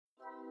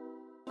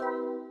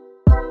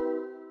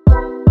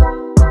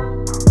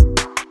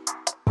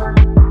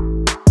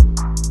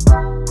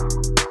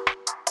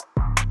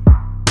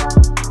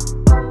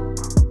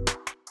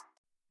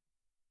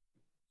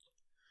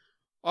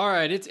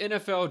right, it's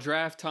NFL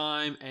draft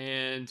time,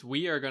 and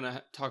we are going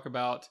to talk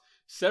about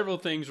several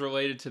things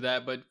related to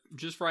that. But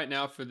just right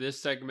now, for this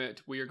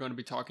segment, we are going to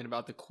be talking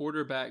about the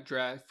quarterback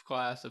draft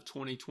class of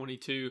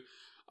 2022.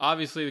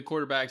 Obviously, the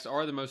quarterbacks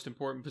are the most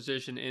important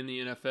position in the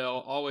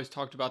NFL, always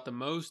talked about the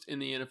most in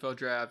the NFL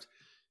draft.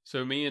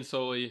 So, me and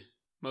Sully,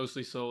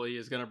 mostly Sully,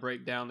 is going to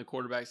break down the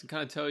quarterbacks and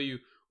kind of tell you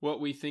what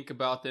we think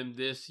about them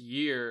this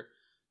year.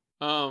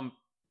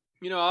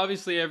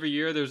 Obviously every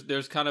year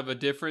there's kind of a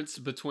difference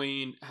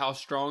between how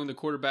strong the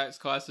quarterbacks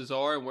classes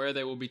are and where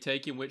they will be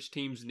taken, which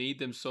teams need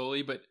them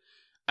solely. But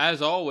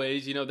as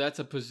always, that's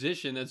a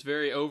position that's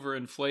very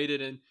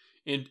overinflated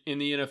in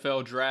the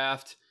NFL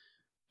draft.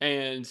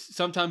 And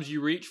sometimes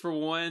you reach for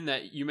one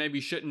that you maybe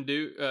shouldn't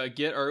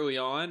get early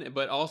on,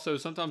 but also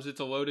sometimes it's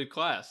a loaded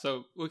class.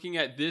 So looking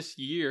at this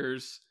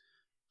year's,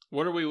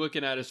 what are we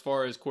looking at as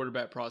far as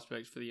quarterback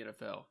prospects for the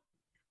NFL?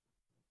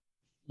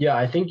 Yeah,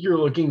 I think you're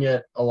looking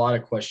at a lot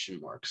of question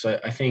marks.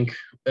 I think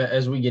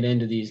as we get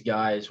into these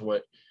guys,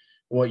 what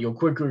you'll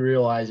quickly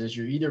realize is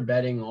you're either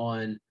betting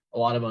on a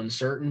lot of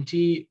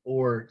uncertainty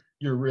or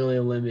you're really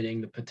limiting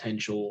the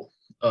potential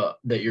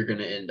that you're going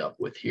to end up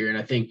with here. And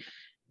I think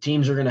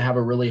teams are going to have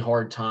a really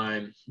hard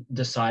time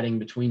deciding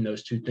between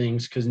those two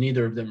things because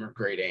neither of them are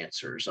great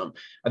answers.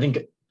 I think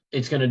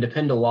it's going to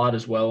depend a lot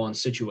as well on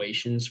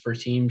situations for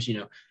teams,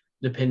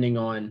 depending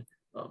on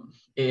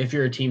if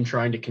you're a team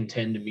trying to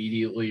contend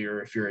immediately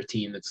or if you're a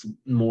team that's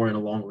more in a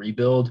long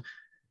rebuild,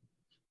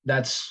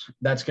 that's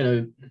going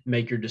to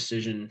make your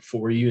decision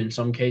for you in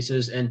some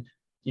cases. And,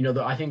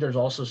 I think there's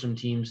also some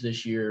teams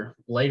this year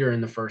later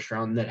in the first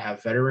round that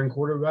have veteran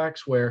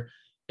quarterbacks where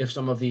if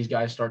some of these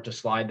guys start to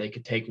slide, they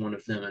could take one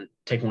of them and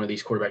take one of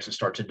these quarterbacks and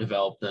start to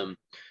develop them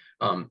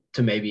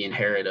to maybe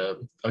inherit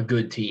a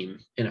good team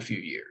in a few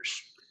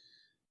years.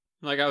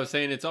 Like I was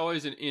saying, it's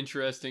always an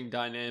interesting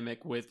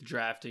dynamic with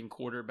drafting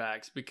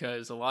quarterbacks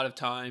because a lot of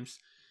times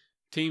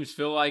teams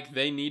feel like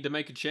they need to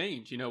make a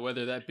change,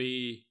 whether that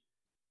be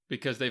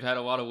because they've had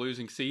a lot of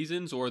losing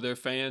seasons or their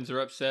fans are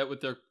upset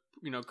with their,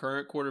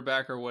 current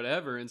quarterback or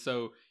whatever. And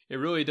so it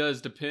really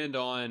does depend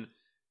on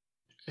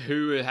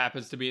who it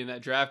happens to be in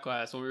that draft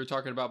class. When we were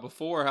talking about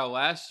before how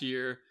last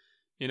year,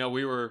 it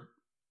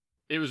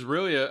was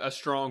really a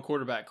strong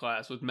quarterback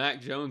class with Mac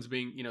Jones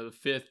being, the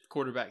fifth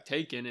quarterback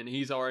taken, and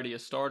he's already a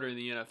starter in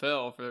the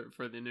NFL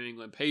for the New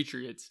England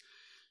Patriots.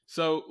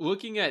 So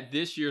looking at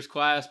this year's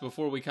class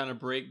before we kind of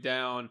break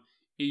down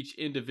each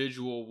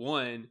individual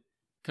one,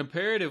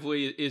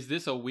 comparatively, is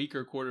this a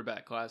weaker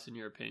quarterback class in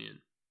your opinion?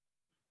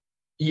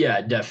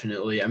 Yeah,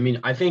 definitely. I mean,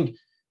 I think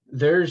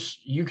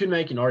you can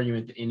make an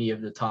argument that any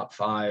of the top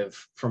five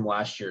from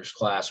last year's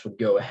class would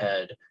go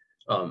ahead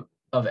of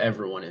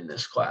everyone in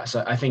this class.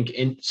 I think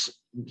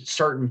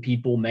certain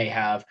people may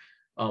have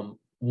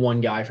one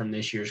guy from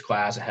this year's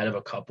class ahead of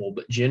a couple,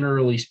 but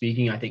generally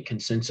speaking, I think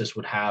consensus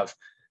would have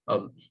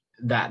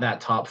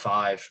that top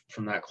five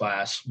from that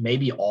class,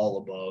 maybe all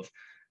above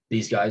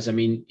these guys. I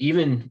mean,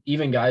 even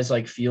guys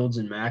like Fields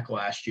and Mack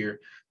last year,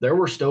 there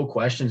were still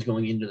questions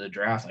going into the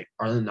draft. Like,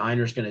 are the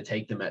Niners going to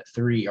take them at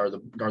 3? Are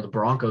the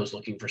Broncos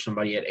looking for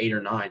somebody at 8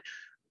 or 9?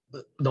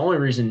 The only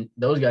reason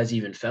those guys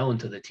even fell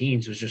into the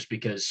teens was just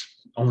because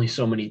only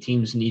so many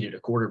teams needed a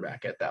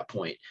quarterback at that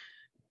point.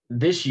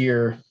 This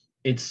year,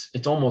 it's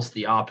almost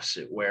the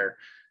opposite where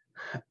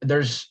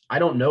I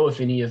don't know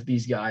if any of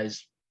these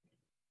guys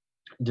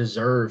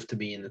deserve to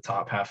be in the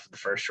top half of the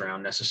first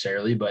round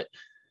necessarily, but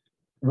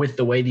with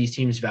the way these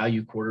teams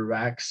value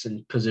quarterbacks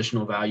and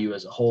positional value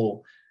as a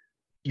whole,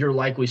 you're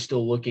likely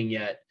still looking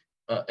at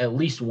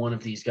least one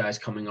of these guys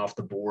coming off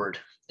the board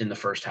in the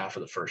first half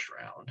of the first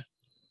round.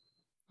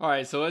 All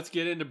right, so let's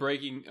get into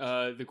breaking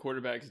the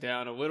quarterbacks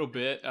down a little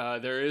bit.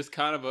 There is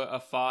kind of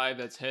a five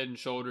that's head and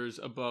shoulders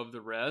above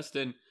the rest.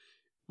 And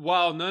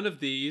while none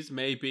of these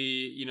may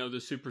be, the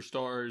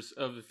superstars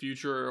of the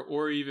future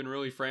or even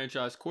really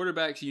franchise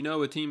quarterbacks,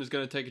 a team is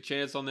going to take a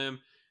chance on them.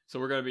 So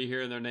we're going to be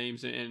hearing their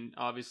names, and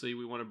obviously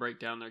we want to break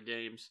down their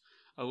games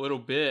a little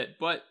bit.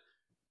 But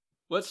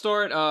let's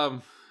start,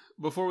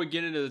 before we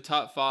get into the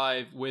top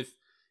five, with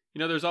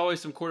there's always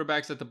some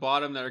quarterbacks at the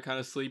bottom that are kind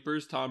of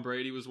sleepers. Tom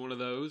Brady was one of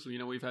those.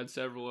 We've had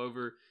several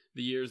over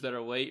the years that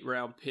are late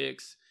round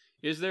picks.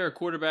 Is there a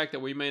quarterback that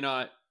we may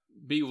not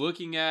be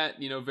looking at,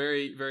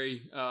 very,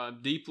 very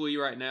deeply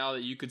right now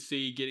that you could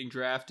see getting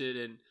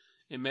drafted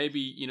and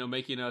maybe,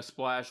 making a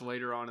splash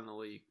later on in the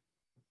league?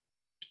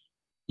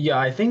 Yeah,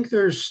 I think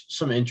there's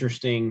some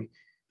interesting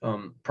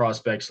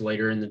prospects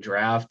later in the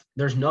draft.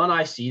 There's none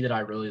I see that I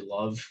really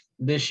love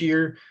this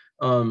year.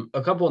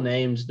 A couple of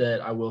names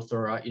that I will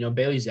throw out,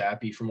 Bailey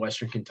Zappi from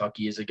Western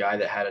Kentucky is a guy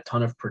that had a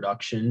ton of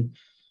production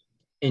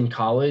in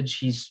college.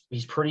 He's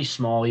pretty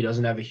small. He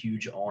doesn't have a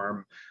huge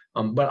arm,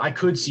 but I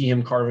could see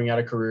him carving out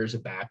a career as a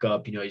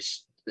backup.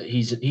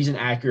 He's an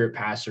accurate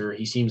passer.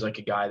 He seems like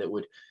a guy that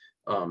would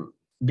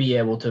be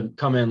able to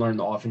come in, learn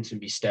the offense,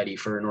 and be steady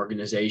for an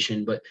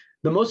organization. But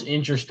the most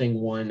interesting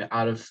one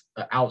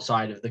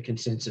outside of the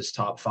consensus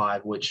top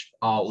five, which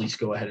I'll at least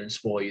go ahead and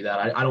spoil you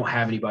that I don't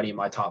have anybody in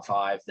my top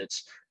five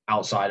that's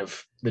outside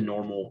of the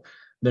normal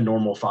the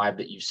normal 5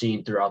 that you've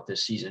seen throughout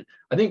this season.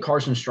 I think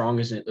Carson Strong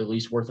is at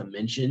least worth a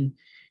mention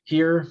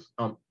here.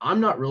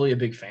 I'm not really a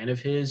big fan of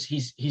his.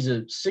 He's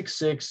a 6'6",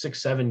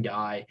 6'7"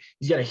 guy.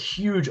 He's got a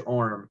huge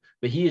arm,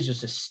 but he is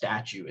just a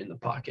statue in the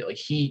pocket. Like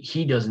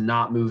he does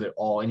not move at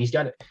all, and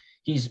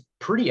he's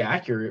pretty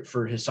accurate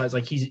for his size.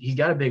 Like he's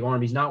got a big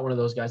arm. He's not one of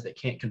those guys that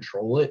can't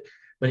control it,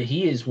 but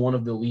he is one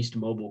of the least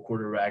mobile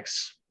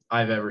quarterbacks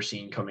I've ever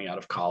seen coming out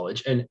of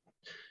college. And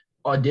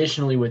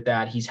additionally with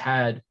that, he's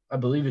had, I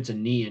believe it's a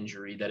knee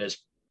injury that has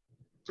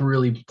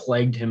really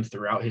plagued him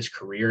throughout his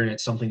career, and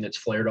it's something that's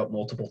flared up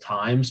multiple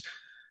times.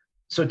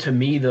 So to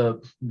me, the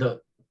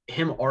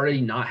him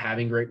already not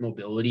having great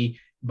mobility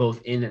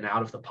both in and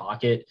out of the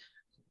pocket,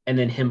 and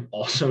then him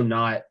also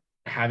not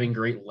having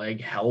great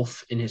leg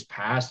health in his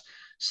past,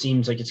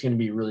 seems like it's going to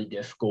be really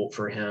difficult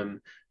for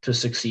him to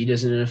succeed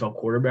as an NFL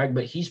quarterback.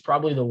 But he's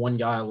probably the one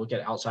guy I look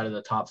at outside of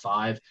the top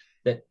 5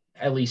 that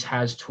at least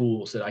has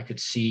tools that I could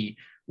see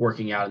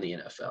working out in the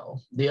NFL.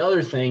 The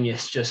other thing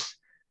is just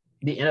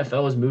the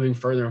NFL is moving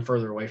further and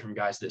further away from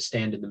guys that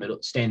stand in the middle,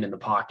 stand in the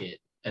pocket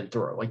and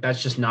throw. Like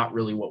that's just not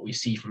really what we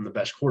see from the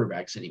best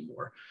quarterbacks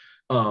anymore.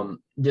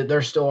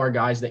 There still are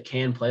guys that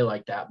can play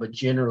like that, but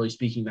generally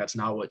speaking, that's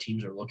not what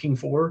teams are looking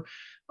for.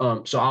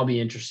 So I'll be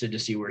interested to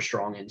see where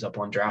Strong ends up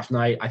on draft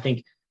night. I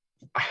think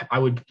I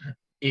would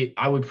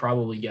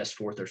probably guess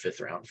 4th or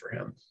 5th round for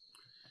him.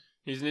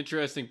 He's an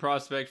interesting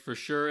prospect for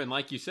sure. And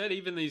like you said,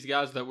 even these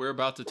guys that we're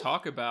about to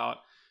talk about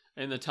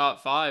in the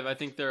top 5, I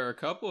think there are a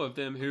couple of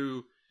them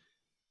who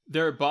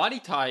their body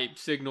type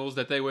signals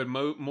that they would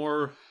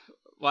more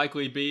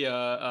likely be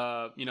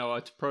a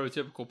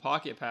prototypical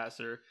pocket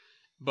passer.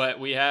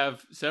 But we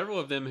have several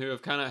of them who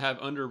have kind of have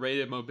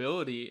underrated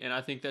mobility. And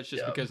I think that's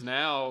just because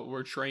now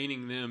we're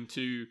training them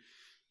to,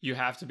 you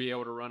have to be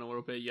able to run a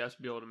little bit. You have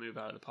to be able to move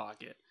out of the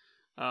pocket.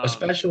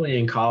 Especially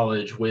in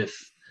college with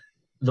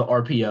the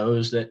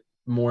RPOs that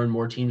more and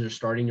more teams are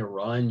starting to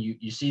run.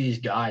 You see these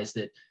guys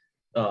that,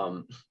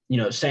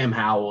 Sam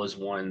Howell is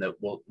one that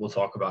we'll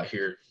talk about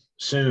here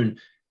soon.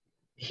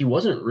 He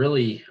wasn't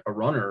really a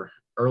runner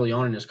early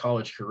on in his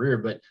college career,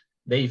 but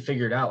they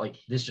figured out like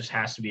this just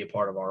has to be a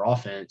part of our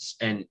offense.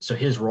 And so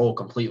his role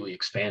completely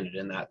expanded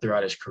in that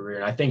throughout his career.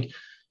 And I think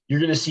you're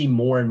going to see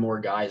more and more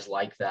guys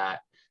like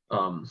that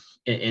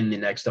in the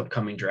next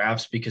upcoming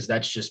drafts, because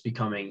that's just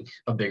becoming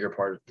a bigger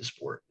part of the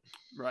sport.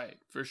 Right,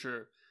 for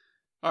sure.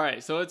 All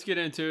right, so let's get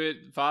into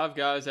it. 5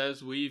 guys,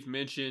 as we've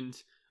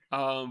mentioned.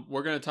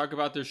 We're going to talk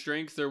about their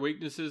strengths, their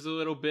weaknesses a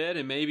little bit,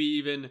 and maybe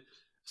even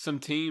some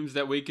teams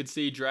that we could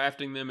see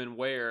drafting them and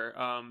where.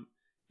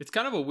 It's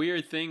kind of a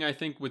weird thing, I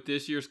think, with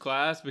this year's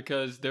class,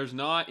 because there's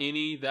not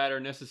any that are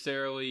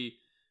necessarily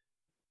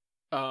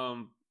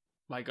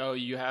like, oh,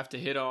 you have to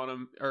hit on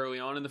them early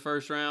on in the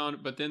first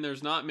round. But then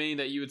there's not many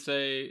that you would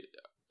say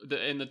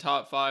in the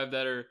top 5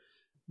 that are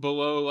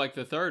below like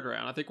the 3rd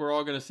round. I think we're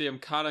all going to see them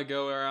kind of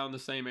go around the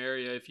same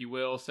area, if you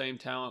will, same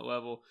talent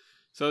level.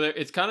 So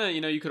it's kind of,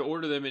 you could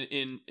order them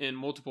in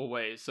multiple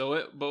ways.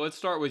 But let's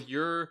start with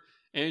your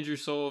Andrew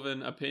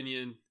Sullivan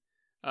opinion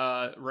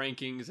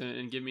rankings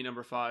and give me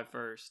number 5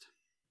 first.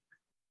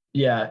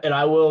 Yeah, and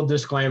I will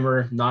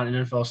disclaimer, not an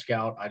NFL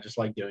scout. I just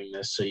like doing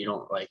this, so you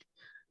don't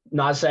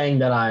not saying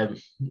that I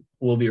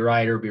will be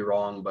right or be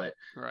wrong, but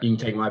right. You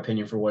can take my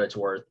opinion for what it's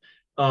worth.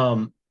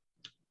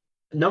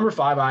 Number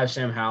 5, I have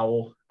Sam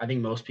Howell. I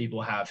think most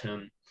people have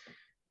him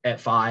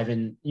at 5.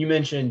 And you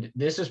mentioned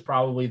this is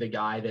probably the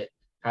guy that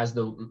has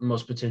the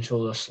most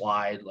potential to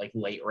slide like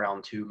late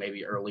round 2,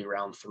 maybe early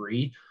round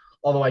 3.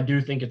 Although I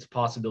do think it's a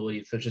possibility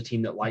if there's a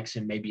team that likes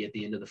him maybe at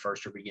the end of the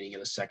 1st or beginning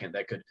of the 2nd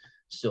that could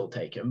still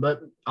take him.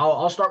 But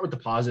I'll start with the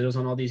positives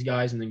on all these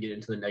guys and then get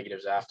into the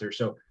negatives after.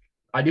 So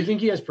I do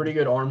think he has pretty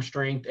good arm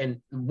strength.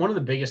 And one of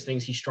the biggest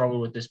things he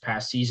struggled with this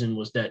past season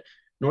was that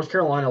North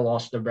Carolina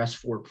lost their best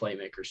 4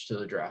 playmakers to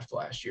the draft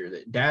last year.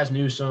 That Daz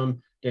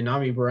Newsome,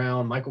 Denami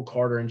Brown, Michael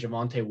Carter, and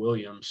Javonte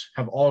Williams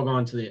have all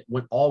went to the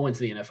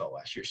NFL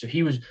last year. So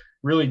he was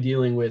really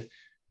dealing with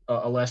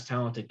a less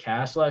talented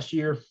cast last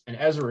year. And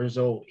as a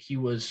result, he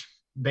was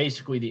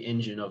basically the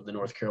engine of the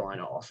North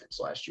Carolina offense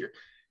last year.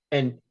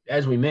 And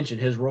as we mentioned,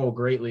 his role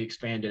greatly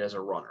expanded as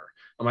a runner.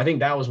 I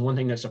think that was one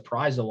thing that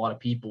surprised a lot of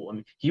people. I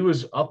mean, he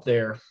was up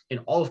there in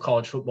all of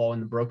college football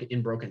in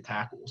broken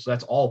tackles. So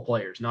that's all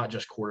players, not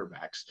just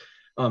quarterbacks.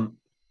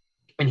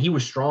 And he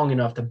was strong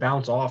enough to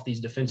bounce off these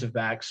defensive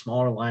backs,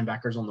 smaller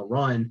linebackers on the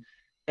run.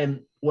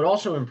 And what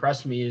also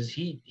impressed me is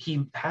he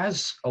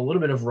has a little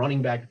bit of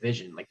running back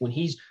vision. Like when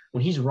he's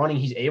running,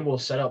 he's able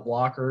to set up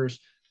blockers,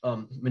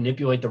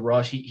 manipulate the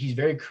rush. He's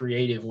very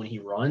creative when he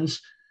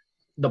runs.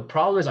 The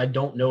problem is I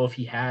don't know if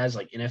he has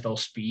like NFL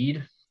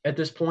speed at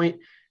this point.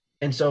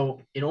 And so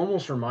it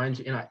almost reminds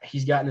me, and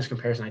he's gotten this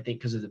comparison, I think,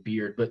 because of the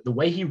beard, but the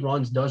way he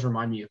runs does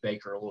remind me of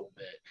Baker a little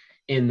bit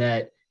in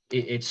that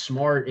it's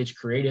smart, it's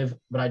creative,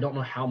 but I don't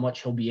know how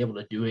much he'll be able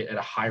to do it at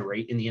a high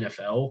rate in the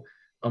NFL,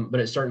 but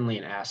it's certainly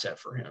an asset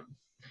for him.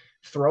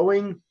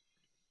 Throwing,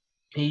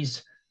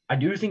 I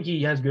do think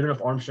he has good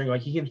enough arm strength.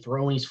 Like he can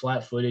throw when he's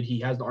flat-footed. He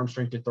has the arm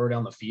strength to throw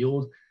down the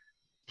field.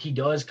 He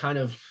does kind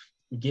of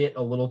get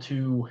a little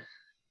too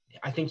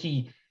I think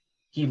he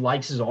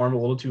likes his arm a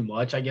little too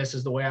much, I guess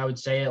is the way I would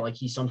say it. Like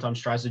he sometimes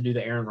tries to do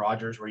the Aaron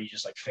Rodgers where you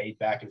just like fade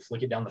back and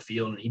flick it down the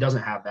field, and he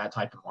doesn't have that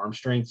type of arm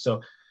strength.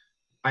 So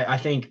I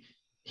think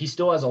he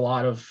still has a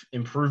lot of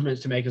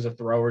improvements to make as a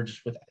thrower,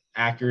 just with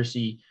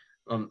accuracy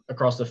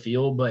across the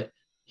field. But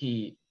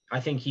I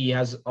think he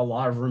has a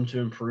lot of room to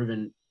improve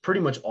in pretty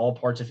much all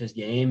parts of his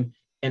game.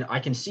 And I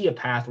can see a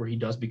path where he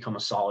does become a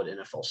solid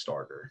NFL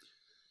starter.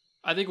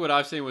 I think what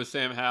I've seen with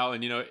Sam Howell,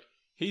 and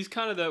he's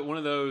kind of one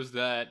of those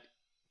that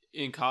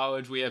in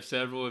college we have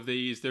several of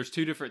these. There's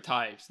two different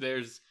types.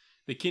 There's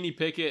the Kenny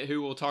Pickett,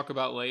 who we'll talk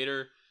about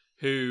later,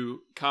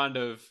 who kind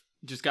of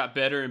just got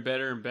better and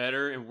better and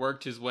better and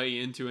worked his way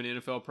into an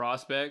NFL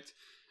prospect.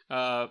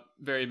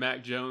 Very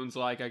Mac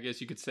Jones-like, I guess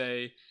you could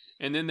say.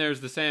 And then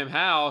there's the Sam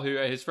Howell, who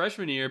his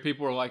freshman year,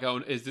 people were like,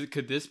 oh,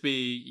 could this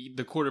be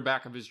the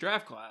quarterback of his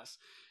draft class?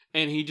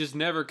 And he just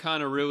never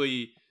kind of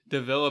really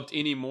developed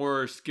any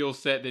more skill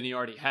set than he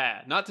already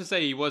had. Not to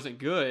say he wasn't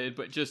good,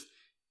 but just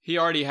he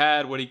already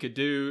had what he could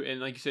do. And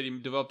like you said, he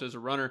developed as a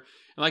runner.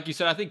 And like you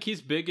said, I think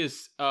his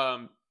biggest,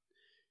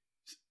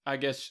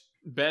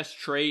 best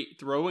trait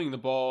throwing the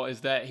ball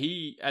is that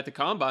he, at the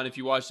combine, if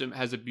you watch him,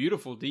 has a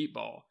beautiful deep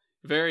ball.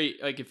 Very,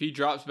 like if he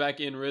drops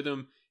back in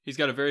rhythm, he's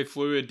got a very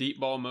fluid deep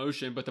ball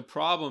motion. But the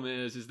problem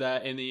is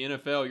that in the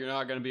NFL, you're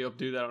not going to be able to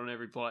do that on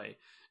every play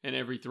and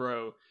every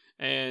throw.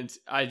 And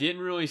I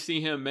didn't really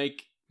see him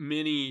make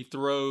many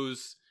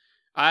throws.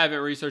 I haven't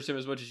researched him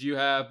as much as you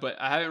have, but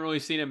I haven't really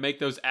seen him make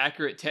those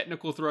accurate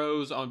technical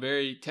throws on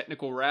very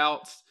technical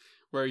routes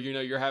where,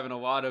 you're having a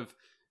lot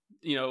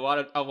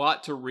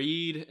to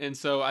read. And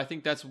so I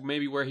think that's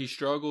maybe where he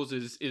struggles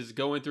is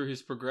going through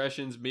his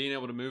progressions, being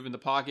able to move in the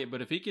pocket.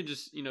 But if he can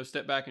just,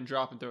 step back and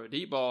drop and throw a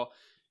deep ball,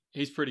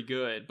 he's pretty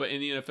good. But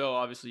in the NFL,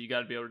 obviously, you got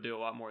to be able to do a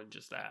lot more than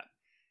just that.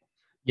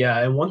 Yeah,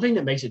 and one thing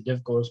that makes it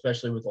difficult,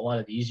 especially with a lot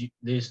of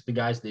the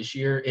guys this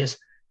year, is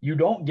you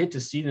don't get to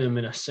see them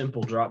in a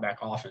simple drop back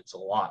offense a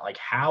lot. Like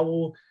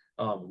Howell,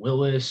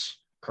 Willis,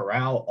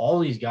 Corral, all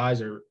these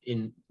guys are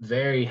in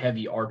very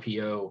heavy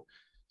RPO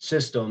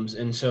systems.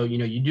 And so,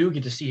 you do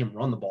get to see him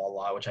run the ball a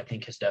lot, which I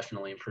think has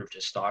definitely improved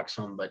his stock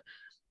some, but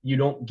you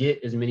don't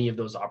get as many of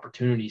those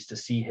opportunities to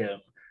see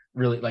him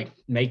really like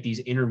make these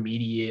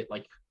intermediate,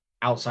 like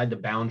outside the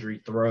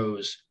boundary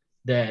throws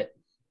that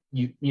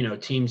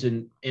teams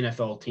in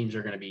NFL teams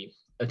are going to be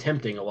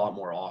attempting a lot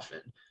more often.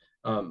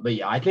 But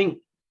yeah, I think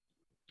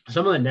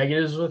some of the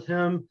negatives with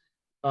him,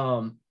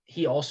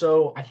 he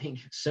also, I think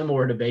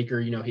similar to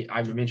Baker,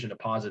 I mentioned a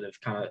positive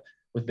kind of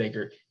with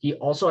Baker. He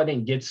also, I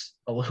think, gets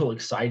a little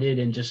excited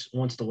and just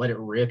wants to let it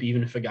rip,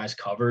 even if a guy's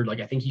covered. Like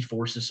I think he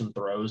forces some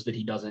throws that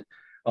he doesn't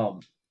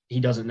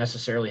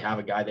necessarily have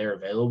a guy there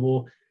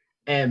available.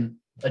 And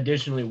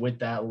additionally, with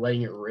that,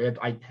 letting it rip,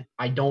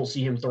 I don't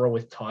see him throw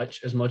with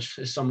touch as much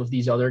as some of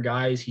these other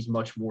guys. He's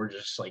much more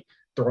just like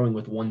throwing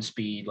with one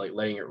speed, like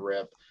letting it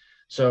rip.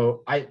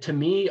 So I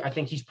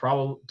would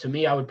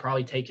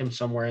probably take him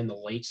somewhere in the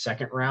late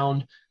second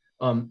round.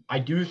 I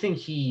do think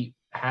he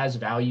has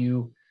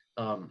value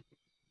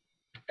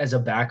as a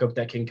backup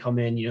that can come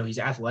in. He's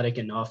athletic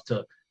enough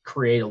to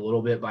create a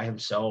little bit by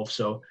himself.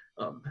 So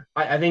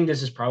I think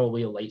this is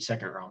probably a late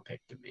second round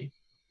pick to me.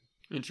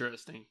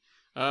 Interesting.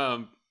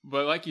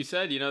 But like you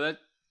said,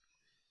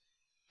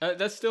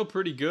 that's still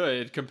pretty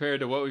good compared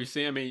to what we've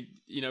seen. I mean,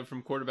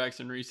 from quarterbacks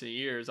in recent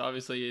years.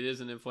 Obviously, it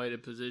is an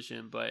inflated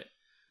position, but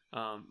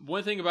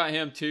one thing about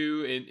him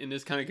too, and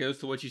this kind of goes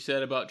to what you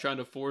said about trying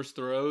to force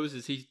throws,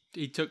 is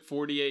he took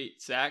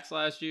 48 sacks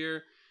last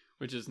year,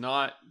 which is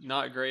not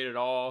great at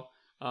all.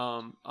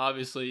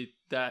 Obviously,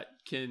 that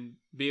can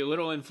be a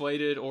little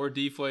inflated or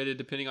deflated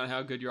depending on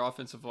how good your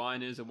offensive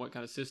line is and what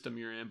kind of system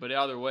you're in. But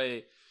either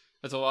way,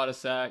 that's a lot of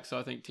sacks, so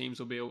I think teams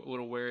will be a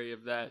little wary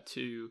of that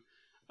too.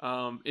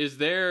 This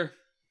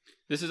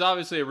is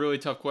obviously a really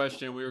tough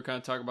question. We were kind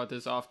of talking about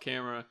this off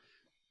camera,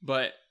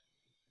 but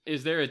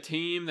is there a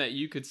team that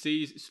you could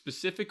see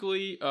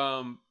specifically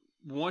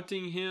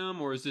wanting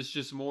him, or is this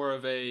just more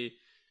of a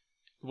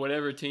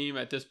whatever team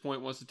at this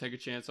point wants to take a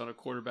chance on a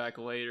quarterback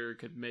later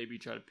could maybe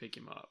try to pick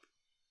him up?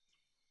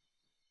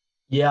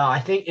 Yeah, I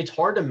think it's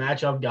hard to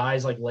match up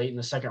guys like late in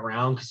the second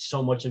round because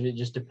so much of it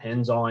just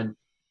depends on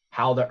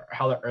how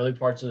the early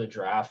parts of the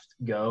draft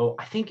go.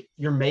 I think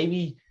you're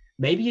maybe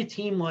a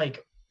team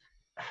like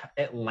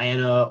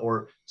Atlanta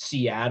or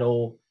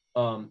Seattle.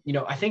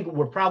 I think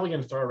we're probably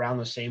going to throw around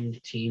the same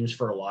teams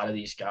for a lot of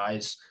these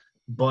guys,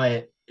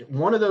 but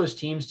one of those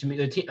teams to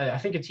me, I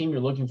think a team you're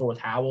looking for with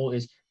Howell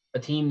is a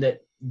team that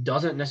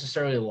doesn't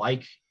necessarily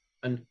like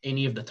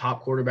any of the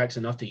top quarterbacks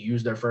enough to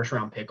use their first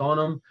round pick on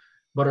them,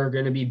 but are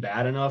going to be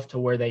bad enough to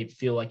where they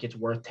feel like it's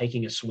worth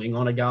taking a swing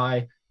on a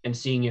guy and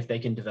seeing if they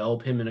can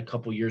develop him in a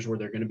couple years where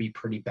they're going to be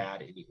pretty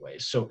bad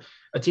anyways. So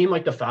a team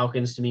like the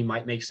Falcons to me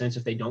might make sense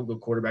if they don't go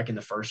quarterback in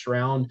the first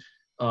round.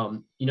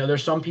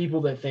 There's some people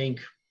that think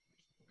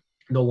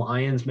the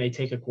Lions may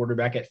take a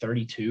quarterback at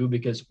 32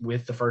 because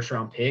with the first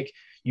round pick,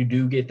 you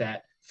do get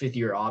that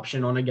fifth-year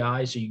option on a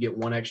guy. So you get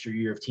one extra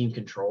year of team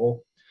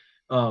control.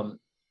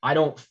 I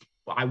don't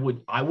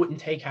I wouldn't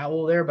take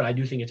Howell there, but I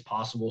do think it's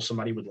possible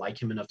somebody would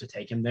like him enough to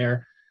take him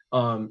there.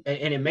 And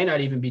it may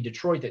not even be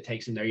Detroit that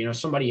takes him there. You know,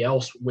 somebody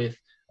else with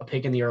a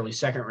pick in the early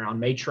second round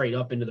may trade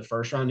up into the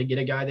first round to get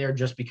a guy there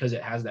just because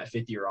it has that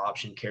fifth-year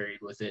option carried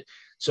with it.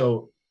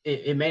 So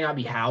it may not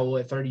be Howell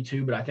at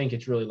 32, but I think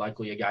it's really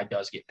likely a guy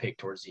does get picked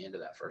towards the end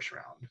of that first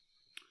round.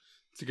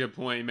 That's a good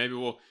point. Maybe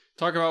we'll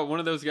talk about one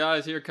of those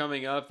guys here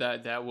coming up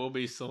that will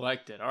be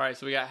selected. All right,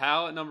 so we got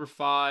Howell at number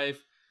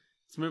 5.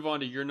 Let's move on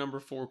to your number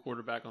 4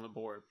 quarterback on the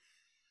board.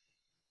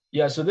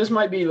 Yeah, so this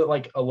might be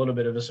like a little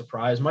bit of a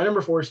surprise. My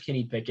number 4 is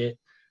Kenny Pickett.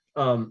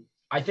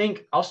 I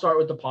think I'll start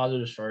with the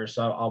positives first.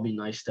 I'll be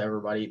nice to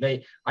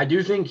everybody. I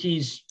do think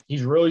he's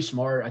really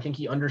smart. I think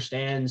he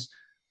understands.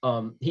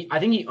 I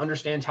think he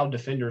understands how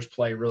defenders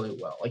play really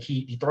well. Like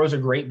he throws a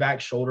great back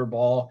shoulder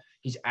ball.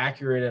 He's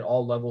accurate at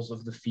all levels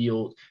of the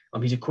field.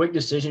 He's a quick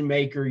decision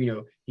maker. You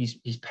know,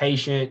 he's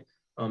patient,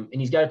 and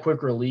he's got a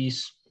quick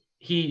release.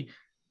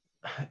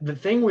 The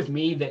thing with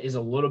me that is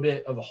a little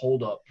bit of a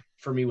holdup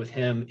for me with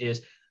him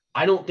is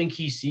I don't think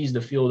he sees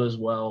the field as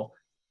well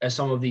as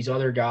some of these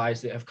other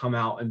guys that have come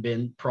out and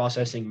been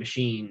processing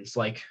machines.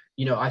 Like,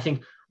 you know, I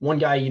think one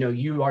guy, you know,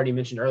 you already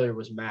mentioned earlier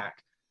was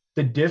Mac.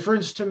 The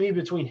difference to me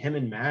between him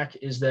and Mac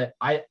is that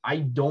I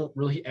don't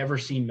really ever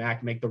see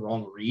Mac make the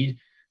wrong read.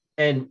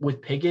 And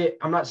with Pickett,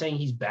 I'm not saying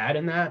he's bad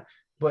in that,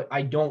 but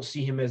I don't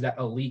see him as that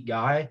elite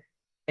guy.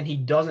 And he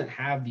doesn't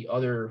have the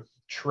other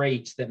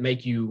traits that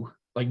make you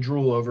like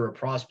drool over a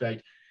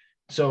prospect.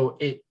 So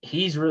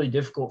he's really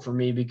difficult for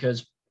me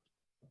because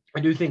I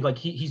do think like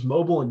he's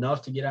mobile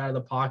enough to get out of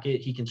the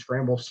pocket. He can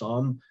scramble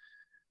some,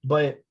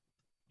 but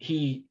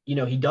he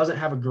doesn't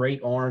have a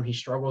great arm. He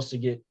struggles to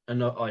get a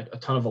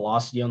ton of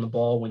velocity on the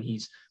ball when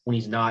he's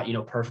not, you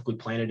know, perfectly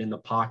planted in the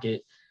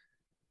pocket.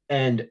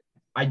 And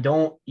I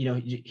don't, you know,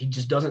 he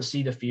just doesn't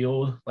see the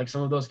field like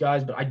some of those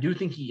guys, but I do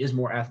think he is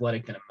more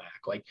athletic than a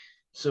Mac. Like,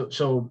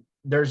 so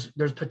there's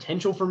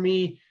potential for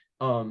me.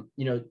 You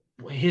know,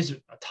 his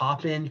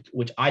top end,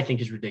 which I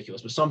think is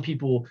ridiculous, but some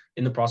people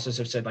in the process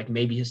have said like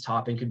maybe his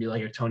top end could be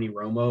like a Tony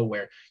Romo,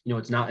 where, you know,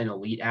 it's not an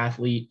elite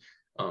athlete,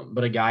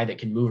 but a guy that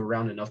can move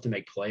around enough to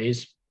make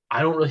plays.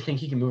 I don't really think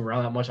he can move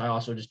around that much. I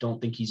also just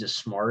don't think he's as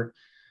smart,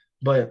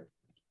 but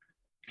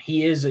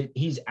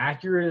he's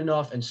accurate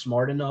enough and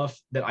smart enough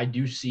that I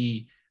do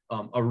see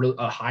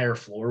a higher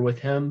floor with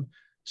him.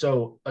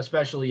 So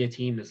especially a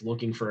team that's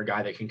looking for a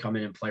guy that can come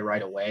in and play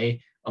right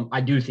away,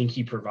 I do think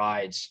he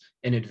provides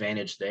an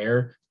advantage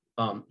there.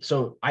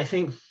 So I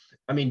think,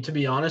 I mean, to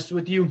be honest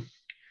with you,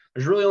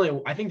 there's really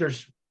only, I think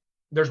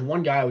there's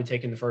one guy I would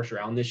take in the first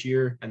round this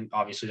year, and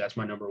obviously that's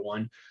my number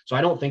 1. So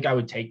I don't think I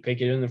would take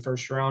Pickett in the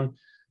first round,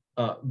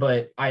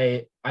 but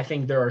I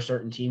think there are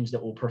certain teams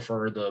that will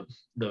prefer the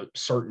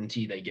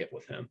certainty they get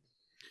with him.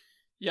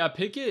 Yeah,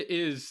 Pickett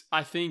is,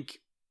 I think,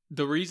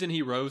 the reason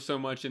he rose so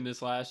much in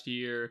this last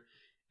year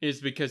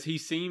is because he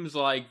seems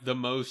like the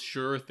most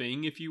sure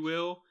thing, if you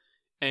will,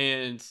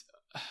 and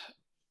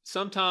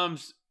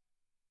sometimes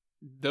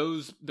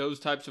those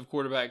types of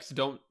quarterbacks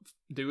don't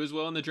do as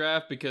well in the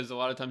draft because a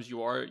lot of times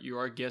you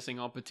are guessing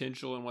on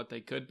potential and what they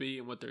could be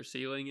and what their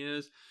ceiling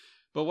is.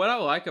 But what I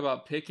like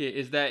about Pickett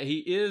is that he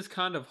is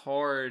kind of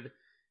hard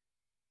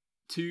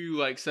to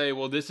like say,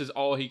 well, this is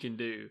all he can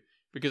do.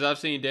 Because I've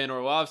seen Dan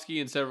Orlovsky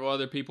and several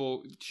other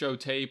people show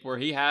tape where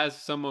he has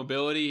some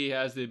mobility. He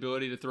has the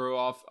ability to throw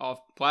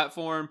off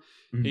platform.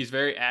 Mm-hmm. He's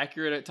very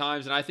accurate at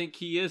times. And I think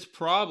he is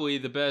probably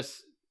the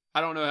best,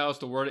 I don't know how else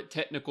to word it,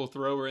 technical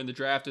thrower in the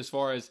draft, as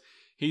far as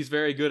he's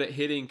very good at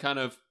hitting kind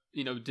of,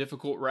 you know,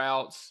 difficult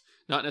routes,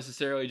 not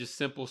necessarily just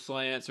simple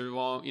slants or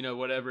long, you know,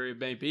 whatever it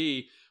may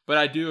be. But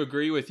I do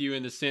agree with you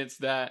in the sense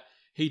that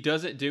he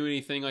doesn't do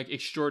anything like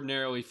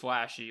extraordinarily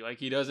flashy. Like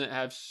he doesn't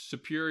have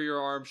superior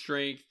arm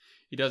strength.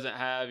 He doesn't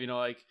have, you know,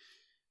 like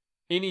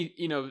any,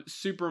 you know,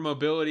 super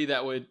mobility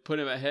that would put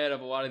him ahead of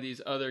a lot of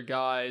these other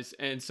guys.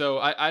 And so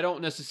I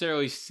don't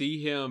necessarily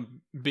see him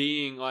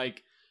being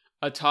like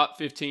a top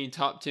 15,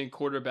 top 10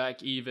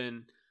 quarterback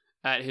even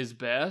at his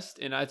best.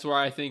 And that's where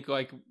I think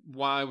like,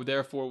 why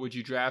therefore would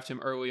you draft him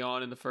early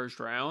on in the first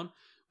round?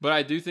 But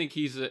I do think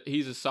he's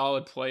a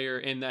solid player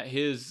in that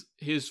his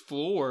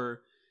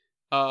floor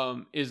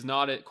is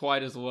not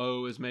quite as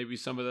low as maybe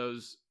some of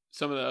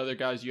the other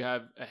guys you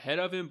have ahead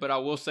of him. But I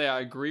will say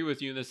I agree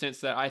with you in the sense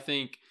that I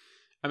think,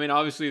 I mean,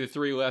 obviously the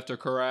 3 left are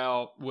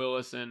Corral,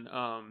 Willis, and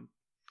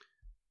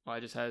I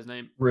just had his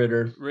name.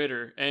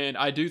 Ritter. And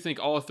I do think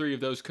all 3 of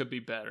those could be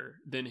better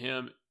than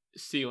him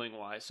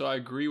ceiling-wise. So I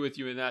agree with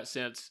you in that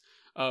sense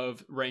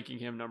of ranking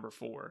him number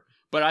 4.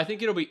 But I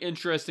think it'll be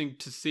interesting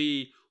to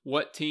see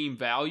what team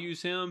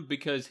values him,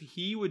 because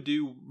he would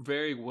do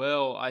very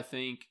well, I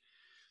think,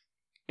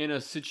 in a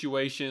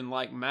situation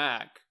like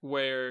Mac,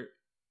 where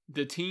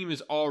the team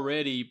is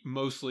already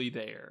mostly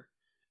there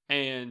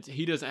and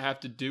he doesn't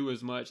have to do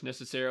as much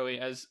necessarily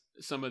as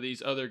some of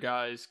these other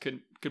guys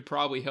could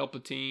probably help a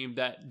team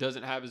that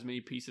doesn't have as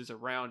many pieces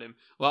around him.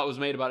 A lot was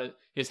made about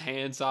his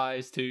hand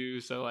size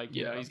too. So like,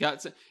 you know, he's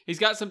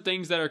got some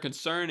things that are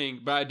concerning,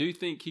 but I do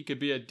think he could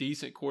be a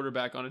decent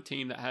quarterback on a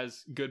team that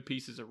has good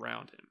pieces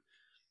around him.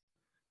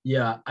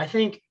 Yeah, I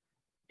think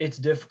it's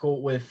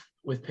difficult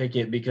with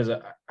Pickett because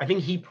I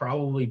think he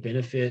probably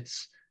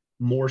benefits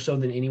more so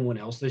than anyone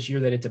else this year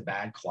that it's a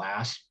bad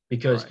class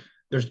because Right.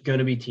 there's going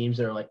to be teams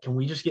that are like, can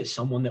we just get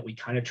someone that we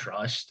kind of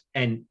trust?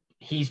 And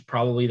he's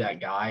probably that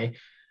guy.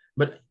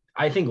 But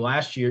I think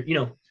last year,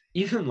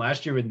 even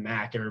last year with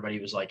Mac, everybody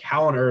was like,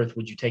 how on earth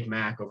would you take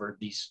Mac over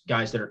these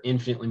guys that are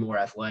infinitely more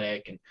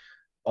athletic and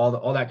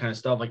all that kind of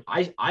stuff? Like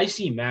I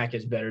see Mac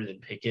as better than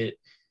Pickett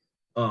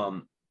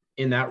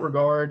in that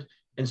regard.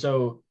 And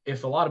so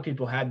if a lot of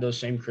people had those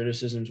same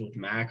criticisms with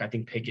Mac, I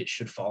think Pickett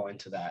should fall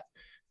into that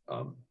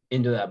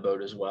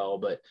boat as well.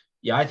 But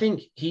yeah, I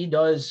think he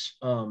does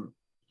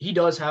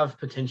have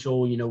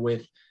potential,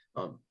 with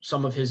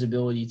some of his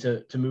ability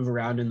to move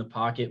around in the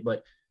pocket.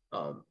 But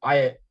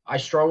I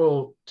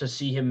struggle to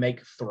see him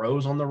make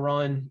throws on the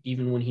run,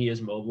 even when he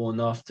is mobile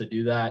enough to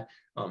do that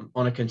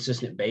on a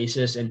consistent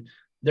basis. And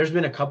there's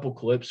been a couple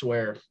clips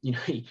where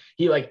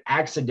he like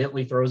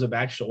accidentally throws a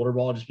back shoulder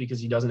ball just because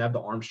he doesn't have the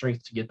arm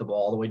strength to get the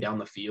ball all the way down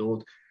the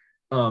field.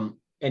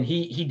 And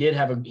he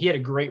had a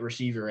great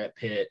receiver at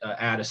Pitt,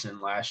 Addison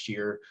last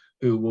year,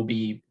 who will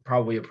be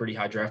probably a pretty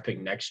high draft pick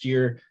next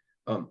year.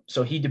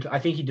 So I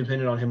think he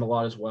depended on him a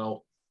lot as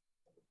well.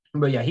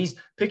 But yeah,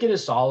 Pickett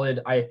is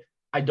solid.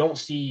 I don't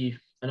see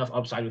enough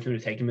upside with him to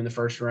take him in the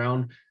first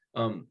round.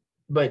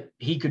 But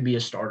he could be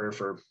a starter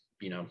for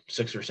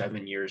 6 or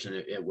 7 years, and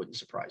it wouldn't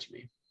surprise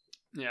me.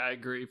 Yeah, I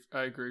agree.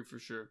 I agree for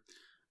sure.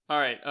 All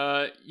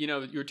right.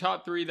 Your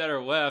top three that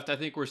are left, I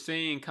think we're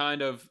seeing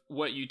kind of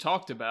what you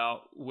talked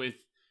about with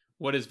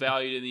what is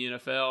valued in the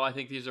NFL. I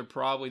think these are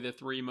probably the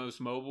three most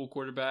mobile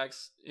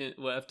quarterbacks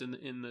left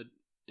in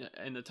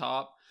the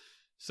top.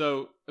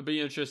 So I'd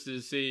be interested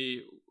to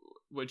see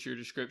what your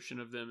description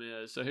of them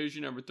is. So who's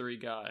your number three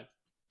guy?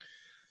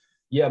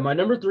 Yeah, my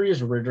number three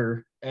is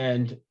Ritter,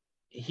 and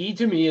he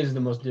to me is the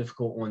most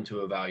difficult one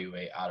to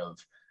evaluate out of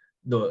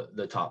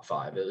the top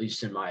five, at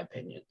least in my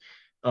opinion.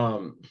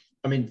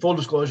 I mean, full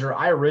disclosure,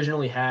 I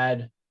originally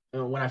had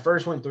when I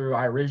first went through,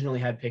 I originally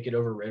had Pickett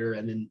over Ritter,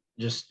 and then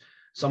just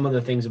some of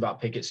the things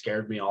about Pickett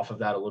scared me off of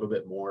that a little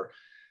bit more.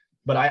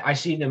 But I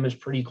see them as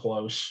pretty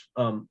close.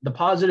 The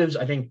positives,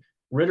 I think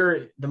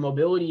Ritter, the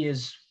mobility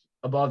is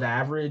above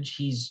average.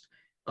 He's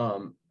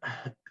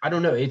I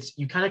don't know. It's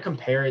you kind of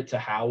compare it to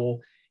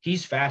Howell.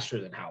 He's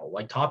faster than Howell.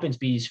 Like top end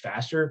speed, he's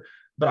faster,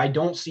 but I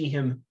don't see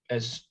him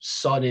as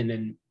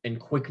sudden and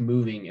quick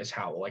moving as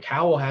Howell. Like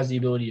Howell has the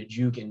ability to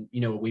juke, and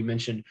we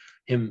mentioned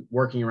him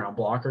working around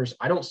blockers.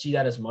 I don't see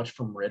that as much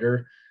from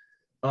Ritter.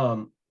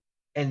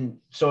 And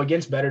so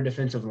against better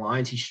defensive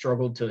lines, he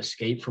struggled to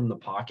escape from the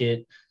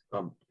pocket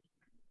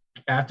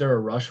after a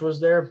rush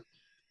was there.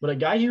 But a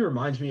guy he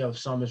reminds me of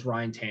some is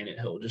Ryan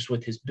Tannehill, just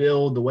with his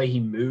build, the way he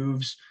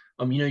moves.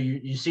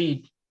 You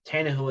see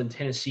Tannehill in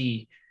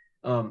Tennessee.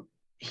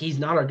 He's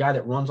not a guy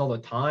that runs all the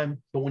time,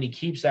 but when he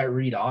keeps that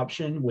read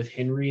option with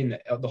Henry and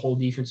the whole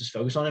defense is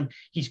focused on him,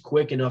 he's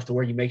quick enough to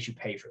where he makes you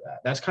pay for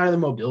that. That's kind of the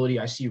mobility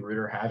I see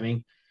Ritter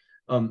having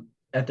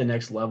at the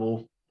next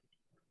level.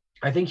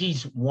 I think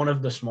he's one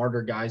of the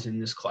smarter guys in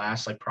this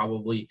class. Like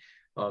probably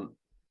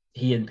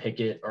he and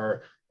Pickett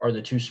are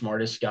the two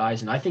smartest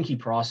guys, and I think he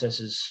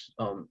processes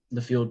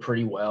the field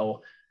pretty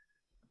well.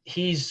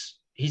 He's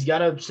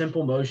got a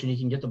simple motion. He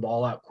can get the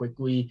ball out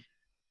quickly.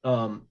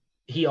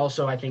 He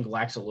also, I think,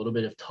 lacks a little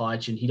bit of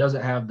touch, and he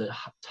doesn't have the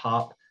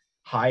top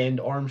high-end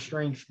arm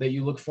strength that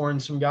you look for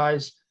in some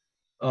guys.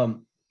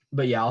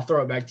 But yeah, I'll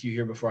throw it back to you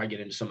here before I get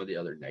into some of the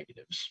other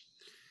negatives.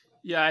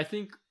 Yeah, I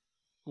think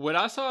what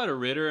I saw out of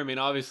Ritter, I mean,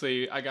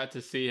 obviously I got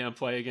to see him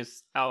play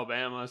against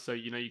Alabama, so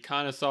you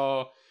kind of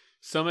saw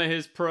some of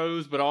his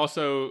pros, but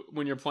also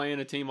when you're playing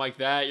a team like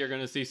that, you're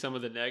going to see some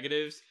of the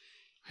negatives.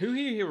 Who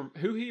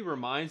he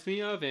reminds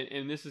me of,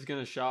 and this is going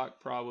to shock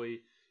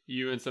probably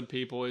you and some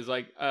people, is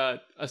like a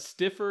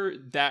stiffer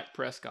Dak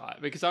Prescott,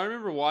 because I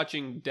remember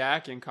watching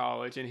Dak in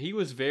college and he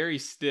was very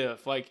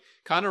stiff, like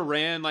kind of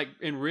ran like,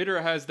 and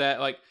Ritter has that,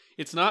 like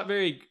it's not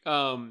very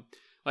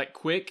like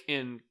quick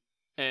and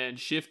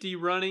shifty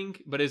running,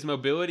 but his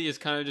mobility is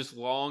kind of just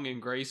long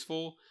and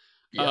graceful.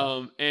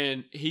 Yeah.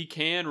 And he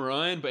can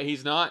run, but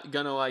he's not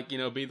gonna like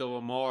be the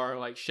Lamar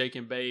like shake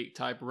and bake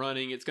type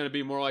running. It's gonna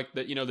be more like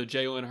the the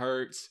Jalen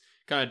Hurts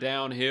kind of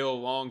downhill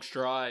long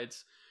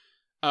strides.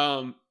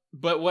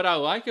 But what I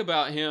like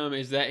about him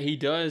is that he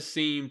does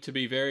seem to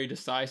be very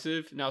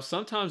decisive. Now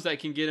sometimes that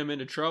can get him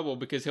into trouble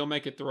because he'll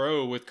make a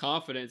throw with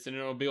confidence and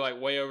it'll be like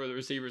way over the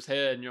receiver's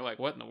head, and you're like,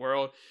 what in the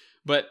world?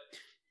 But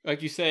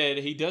like you said,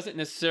 he doesn't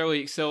necessarily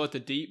excel at the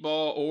deep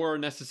ball or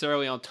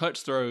necessarily on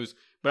touch throws.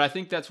 But I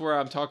think that's where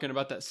I'm talking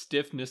about that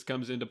stiffness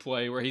comes into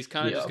play, where he's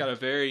kind of just got a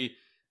very,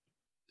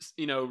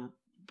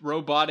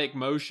 robotic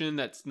motion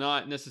that's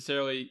not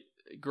necessarily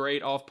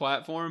great off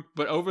platform,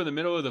 but over the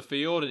middle of the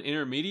field and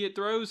intermediate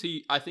throws,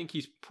 I think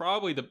he's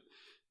probably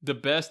the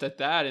best at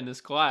that in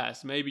this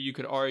class. Maybe you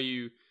could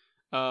argue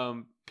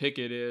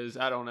Pickett is,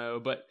 I don't know,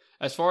 but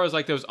as far as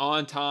like those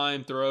on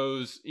time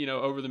throws,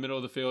 over the middle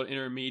of the field,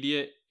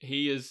 intermediate,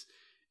 he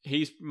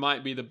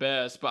might be the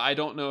best, but I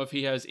don't know if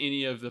he has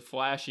any of the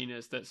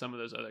flashiness that some of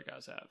those other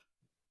guys have.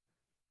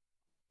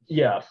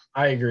 Yeah,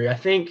 I agree. I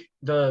think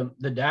the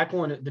Dak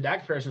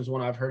comparison is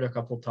one I've heard a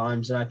couple of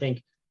times, and I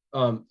think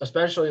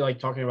especially like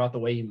talking about the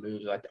way he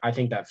moves, I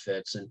think that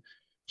fits. And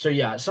so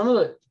yeah, some of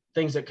the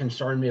things that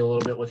concern me a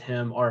little bit with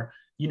him are,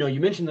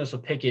 you mentioned this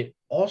with Pickett.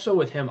 Also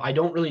with him, I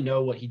don't really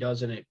know what he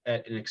does at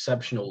an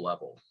exceptional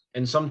level.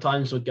 And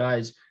sometimes with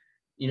guys,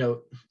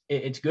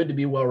 it's good to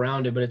be well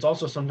rounded, but it's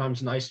also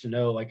sometimes nice to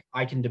know like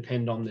I can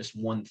depend on this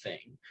one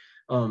thing.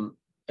 Um,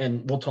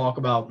 and we'll talk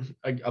about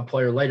a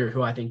player later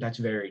who I think that's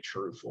very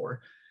true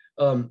for.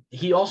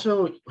 He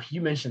also,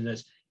 you mentioned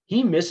this,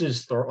 he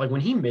misses like when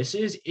he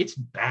misses, it's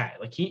bad.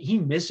 Like he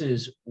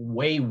misses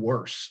way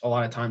worse a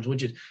lot of times,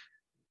 which is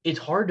it's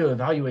hard to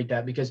evaluate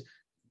that because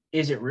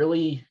is it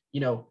really,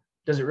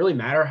 does it really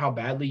matter how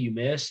badly you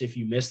miss if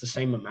you miss the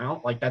same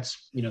amount? Like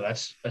that's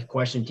a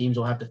question teams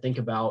will have to think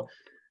about.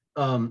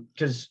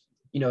 Because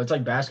it's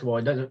like basketball.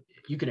 It doesn't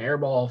you can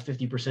airball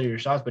 50% of your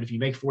shots, but if you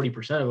make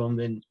 40% of them,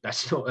 then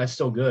that's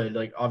still good.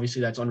 Like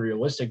obviously that's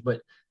unrealistic,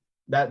 but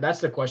that's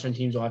the question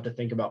teams will have to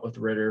think about with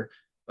Ritter.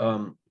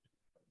 Um,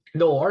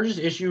 the largest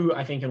issue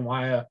I think and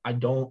why I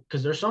don't,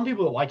 because there's some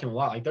people that like him a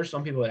lot. Like there's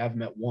some people that have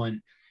met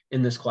one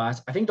in this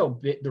class. I think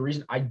the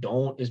reason I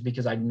don't is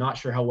because I'm not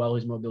sure how well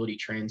his mobility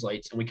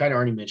translates, and we kind of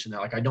already mentioned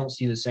that. Like I don't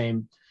see the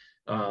same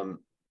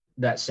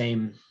that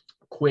same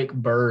quick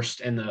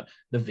burst and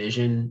the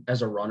vision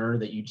as a runner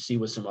that you'd see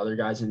with some other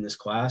guys in this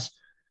class.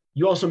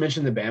 You also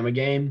mentioned the Bama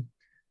game.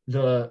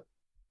 The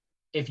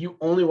If you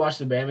only watch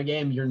the Bama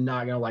game, you're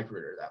not gonna like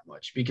Ritter that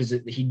much because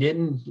he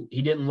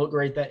didn't look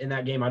great in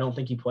that game. I don't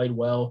think he played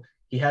well.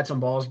 He had some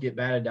balls get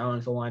batted down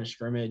into the line of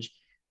scrimmage,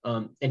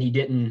 and he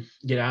didn't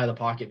get out of the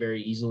pocket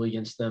very easily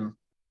against them.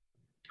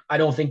 I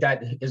don't think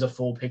that is a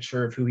full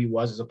picture of who he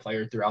was as a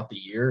player throughout the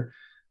year.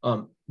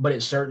 But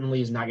it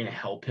certainly is not going to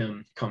help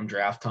him come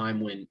draft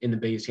time when in the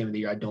biggest game of the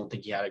year, I don't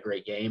think he had a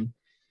great game.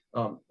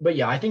 But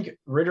yeah, I think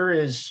Ritter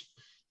is,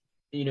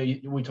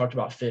 we talked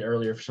about fit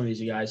earlier for some of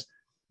these guys.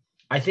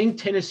 I think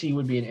Tennessee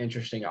would be an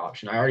interesting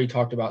option. I already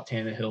talked about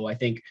Tannehill. I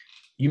think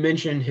you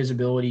mentioned his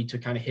ability to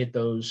kind of hit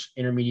those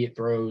intermediate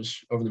throws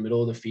over the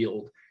middle of the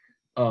field.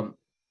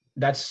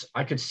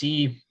 I could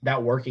see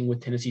that working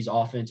with Tennessee's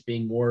offense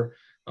being more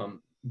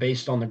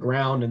based on the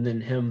ground, and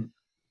then him,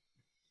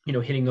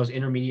 hitting those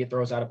intermediate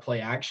throws out of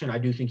play action. I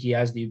do think he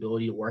has the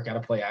ability to work out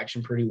of play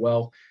action pretty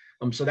well.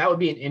 So that would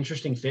be an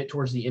interesting fit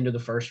towards the end of the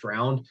first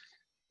round.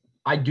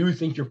 I do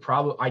think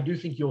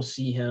you'll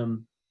see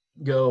him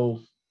go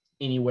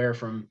anywhere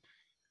from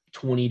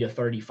 20 to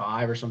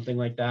 35 or something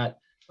like that.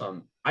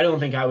 I don't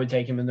think I would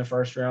take him in the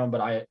first round,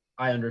 but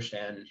I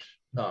understand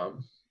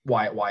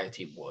why a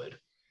team would.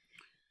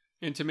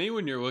 And to me,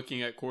 when you're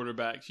looking at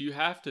quarterbacks, you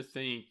have to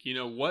think,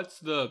 what's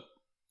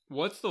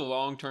the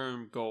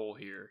long-term goal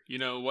here?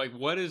 Like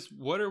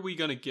what are we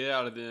going to get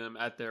out of them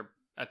at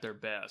their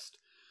best?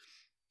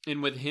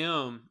 And with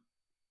him,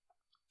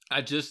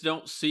 I just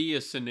don't see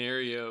a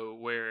scenario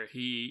where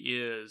he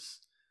is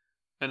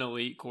an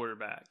elite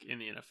quarterback in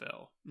the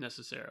NFL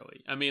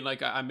necessarily. I mean,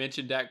 like I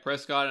mentioned Dak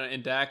Prescott,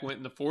 and Dak went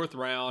in the 4th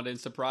round and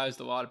surprised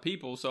a lot of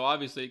people. So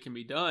obviously it can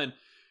be done.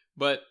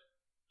 But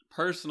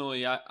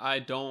personally, I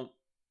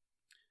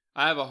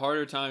have a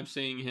harder time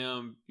seeing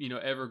him,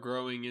 ever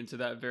growing into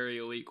that very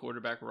elite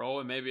quarterback role.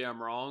 And maybe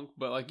I'm wrong,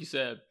 but like you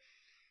said,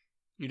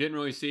 you didn't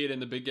really see it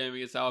in the big game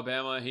against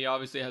Alabama. He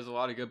obviously has a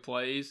lot of good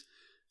plays.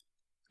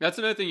 That's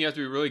another thing you have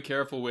to be really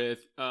careful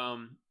with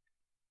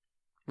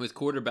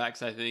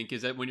quarterbacks, I think,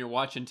 is that when you're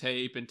watching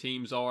tape and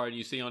teams are, and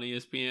you see on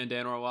ESPN,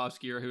 Dan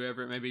Orlovsky or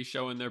whoever it may be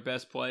showing their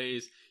best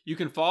plays, you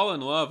can fall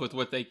in love with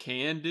what they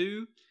can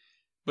do,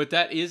 but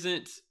that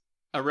isn't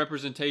a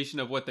representation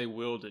of what they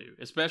will do,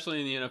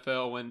 especially in the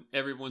NFL when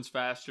everyone's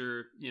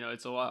faster.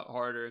 It's a lot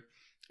harder.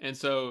 And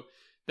so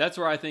that's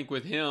where I think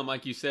with him,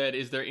 like you said,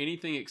 is there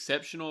anything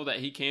exceptional that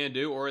he can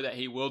do or that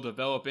he will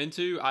develop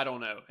into? I don't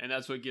know. And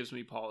that's what gives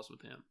me pause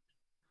with him.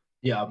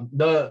 Yeah.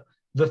 The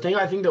thing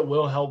I think that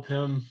will help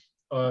him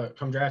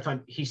come draft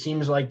time, he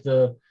seems like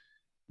the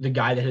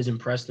guy that has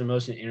impressed the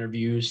most in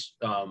interviews,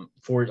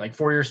 for like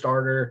 4-year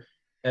starter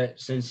at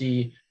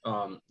Cincy,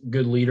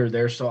 good leader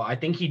there. So I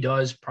think he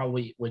does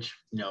probably, which,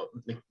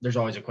 there's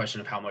always a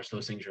question of how much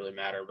those things really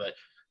matter, but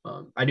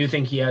I do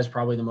think he has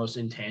probably the most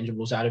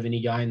intangibles out of any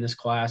guy in this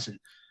class, and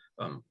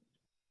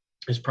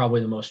is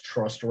probably the most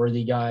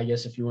trustworthy guy, I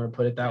guess, if you want to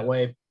put it that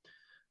way.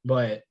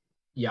 But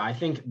yeah, I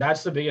think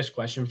that's the biggest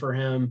question for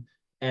him.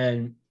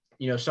 And,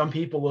 some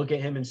people look at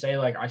him and say,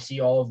 like, I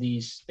see all of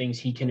these things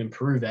he can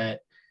improve at.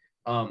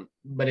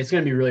 But it's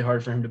going to be really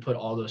hard for him to put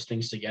all those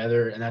things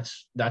together. And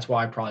that's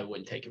why I probably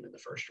wouldn't take him in the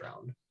first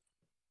round.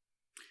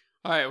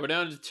 All right, we're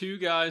down to 2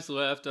 guys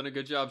left. Done a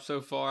good job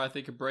so far, I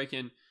think, of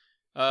breaking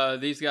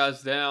these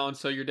guys down.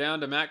 So you're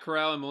down to Matt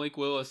Corral and Malik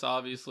Willis,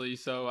 obviously.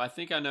 So I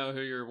think I know who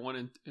you're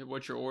wanting,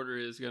 what your order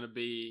is going to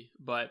be.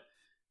 But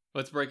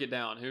let's break it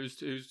down. Who's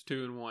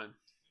 2 and 1?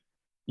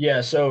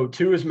 Yeah, so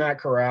 2 is Matt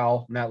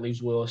Corral. Matt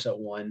leaves Willis at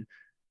 1.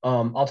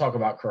 I'll talk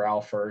about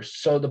Corral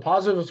first. So the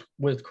positives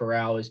with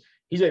Corral is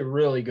he's a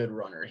really good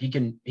runner. He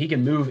can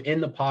move in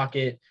the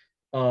pocket.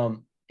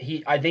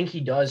 I think he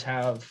does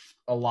have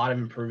a lot of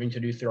improving to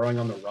do throwing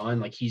on the run.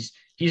 Like he's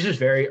just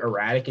very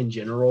erratic in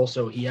general,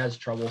 so he has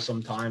trouble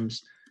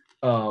sometimes,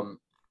 um,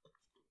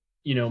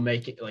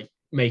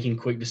 making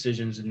quick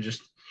decisions and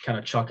just kind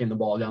of chucking the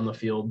ball down the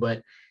field.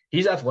 But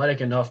he's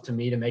athletic enough to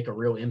me to make a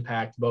real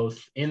impact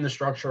both in the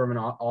structure of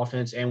an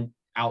offense and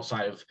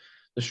outside of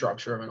the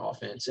structure of an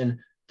offense. And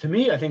to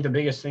me, I think the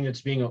biggest thing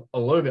that's being a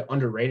little bit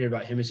underrated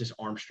about him is his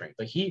arm strength.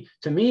 Like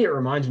to me, it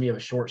reminds me of a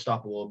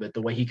shortstop a little bit,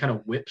 the way he kind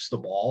of whips the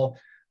ball.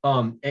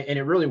 And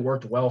it really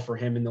worked well for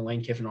him in the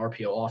Lane Kiffin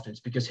RPO offense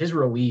because his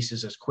release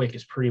is as quick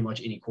as pretty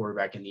much any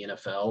quarterback in the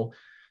NFL.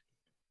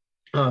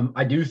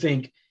 I do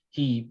think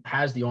he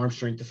has the arm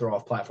strength to throw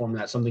off platform, and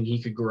that's something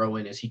he could grow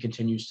in as he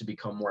continues to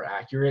become more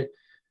accurate.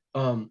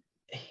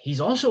 He's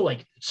also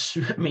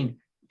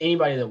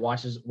anybody that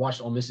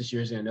watched Ole Miss this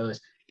year is going to know this.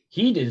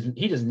 He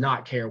does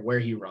not care where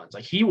he runs.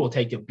 Like he will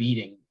take a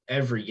beating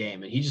every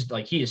game, and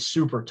he is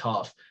super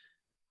tough.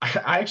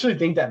 I actually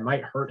think that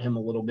might hurt him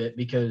a little bit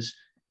because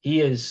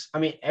he is. I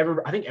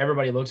think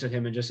everybody looks at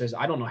him and just says,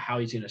 I don't know how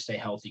he's going to stay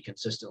healthy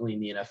consistently in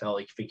the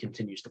NFL if he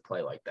continues to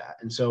play like that.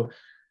 And so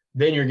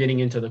then you're getting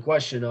into the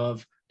question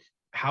of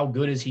how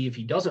good is he if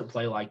he doesn't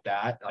play like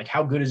that? Like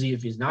how good is he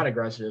if he's not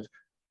aggressive?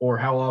 Or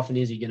how often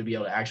is he going to be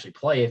able to actually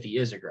play if he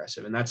is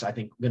aggressive? And that's, I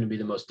think, going to be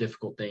the most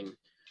difficult thing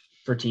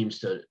for teams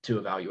to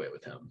evaluate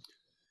with him.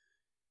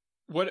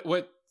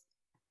 What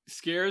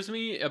scares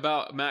me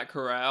about Matt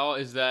Corral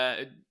is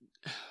that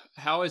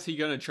how is he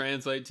going to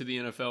translate to the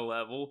NFL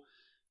level?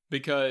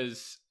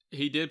 Because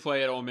he did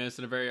play at Ole Miss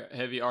in a very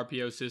heavy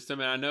RPO system.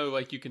 And I know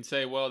like you can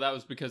say, well, that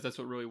was because that's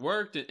what really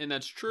worked. And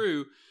that's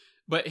true.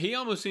 But he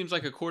almost seems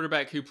like a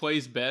quarterback who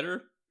plays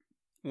better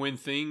when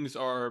things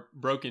are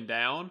broken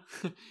down,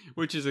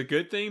 which is a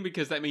good thing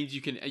because that means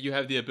you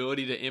have the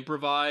ability to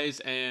improvise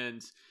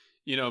and,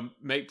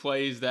 make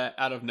plays that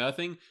out of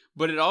nothing.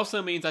 But it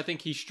also means I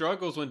think he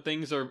struggles when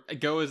things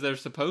go as they're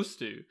supposed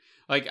to.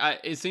 Like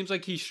it seems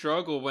like he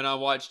struggled when I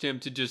watched him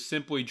to just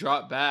simply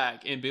drop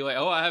back and be like,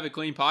 oh, I have a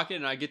clean pocket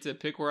and I get to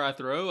pick where I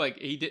throw. Like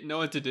he didn't know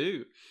what to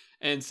do.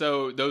 And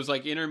so those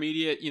like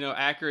intermediate,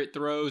 accurate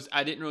throws,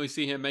 I didn't really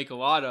see him make a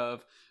lot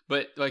of.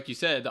 But like you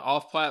said, the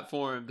off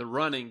platform, the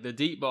running, the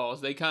deep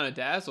balls, they kind of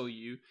dazzle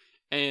you.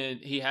 And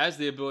he has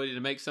the ability to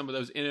make some of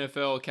those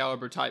NFL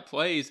caliber type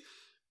plays.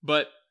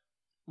 But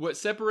what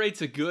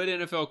separates a good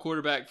NFL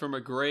quarterback from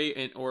a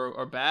great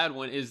or bad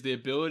one is the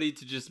ability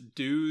to just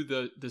do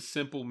the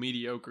simple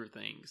mediocre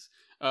things.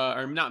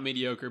 Or not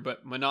mediocre,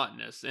 but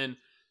monotonous. And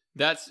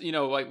that's,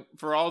 like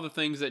for all the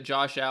things that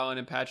Josh Allen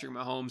and Patrick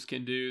Mahomes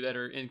can do that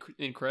are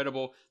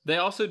incredible, they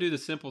also do the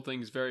simple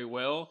things very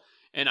well.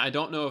 And I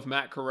don't know if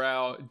Matt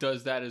Corral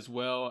does that as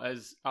well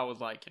as I would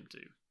like him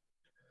to.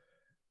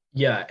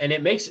 Yeah, and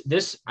it makes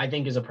this, I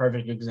think, is a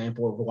perfect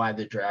example of why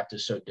the draft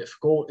is so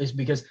difficult, is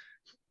because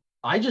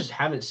I just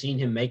haven't seen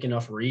him make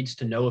enough reads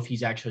to know if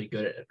he's actually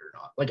good at it or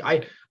not.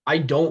 Like, I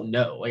don't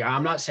know. Like,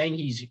 I'm not saying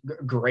he's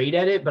great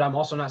at it, but I'm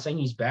also not saying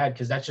he's bad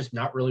because that's just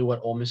not really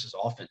what Ole Miss's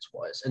offense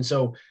was. And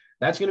so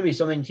that's going to be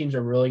something teams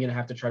are really going to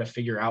have to try to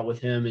figure out with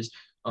him is,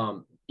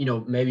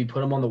 maybe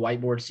put him on the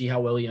whiteboard, see how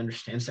well he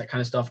understands that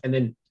kind of stuff. And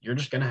then you're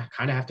just going to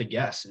kind of have to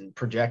guess and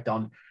project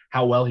on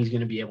how well he's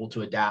going to be able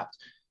to adapt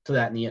to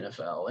that in the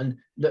NFL. And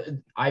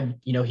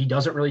he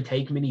doesn't really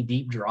take many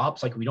deep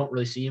drops. Like we don't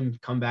really see him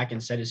come back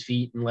and set his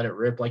feet and let it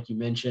rip, like you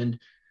mentioned.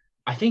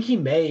 I think he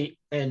may,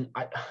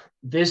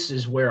 this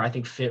is where I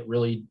think fit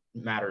really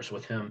matters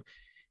with him.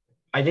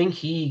 I think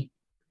he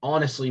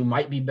honestly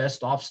might be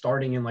best off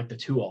starting in like the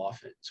 2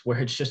 offense where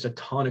it's just a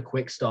ton of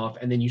quick stuff.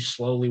 And then you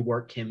slowly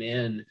work him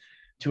in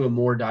to a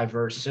more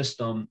diverse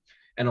system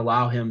and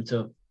allow him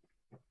to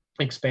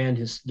expand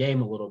his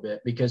game a little bit,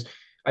 because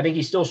I think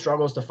he still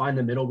struggles to find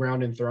the middle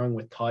ground in throwing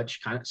with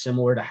touch, kind of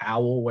similar to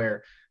Howell,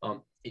 where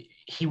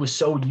he was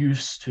so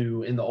used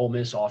to in the Ole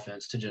Miss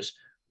offense to just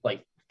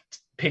like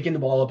picking the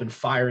ball up and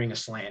firing a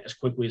slant as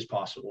quickly as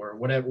possible, or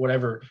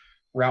whatever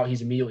route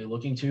he's immediately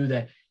looking to,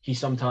 that he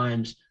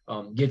sometimes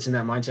gets in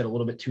that mindset a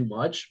little bit too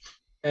much.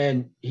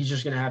 And he's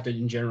just going to have to,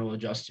 in general,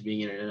 adjust to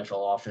being in an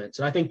NFL offense.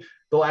 And I think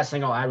the last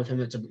thing I'll add with him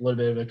that's a little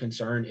bit of a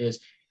concern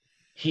is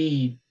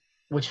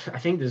which I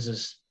think this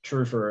is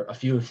true for a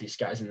few of these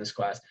guys in this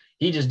class,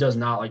 he just does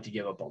not like to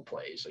give up on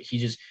plays. Like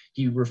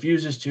he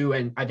refuses to,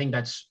 and I think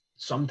that's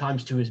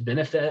sometimes to his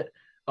benefit,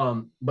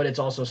 but it's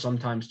also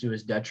sometimes to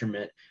his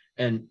detriment.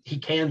 And he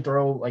can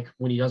throw like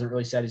when he doesn't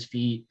really set his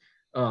feet,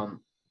 but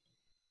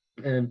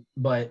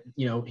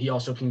he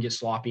also can get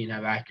sloppy and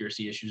have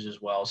accuracy issues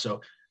as well.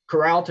 So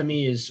Corral to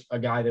me is a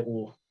guy that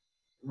will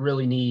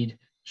really need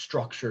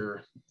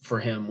structure for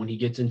him when he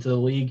gets into the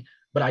league.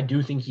 But I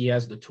do think he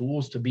has the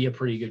tools to be a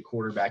pretty good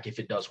quarterback if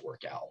it does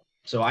work out.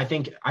 So I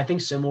think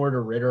similar to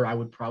Ritter, I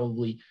would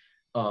probably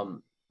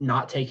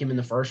not take him in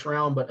the first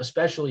round, but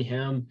especially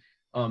him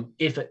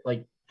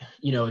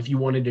if you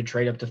wanted to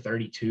trade up to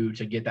 32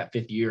 to get that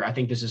 5th year, I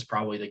think this is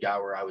probably the guy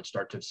where I would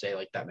start to say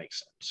like that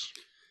makes sense.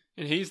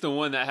 And he's the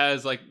one that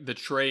has like the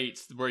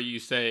traits where you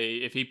say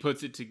if he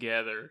puts it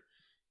together,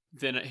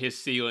 then his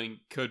ceiling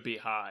could be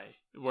high.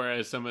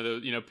 Whereas some of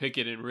the,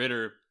 Pickett and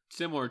Ritter,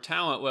 similar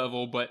talent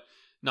level, but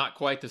not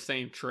quite the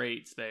same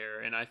traits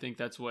there. And I think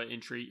that's what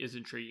is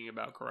intriguing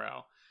about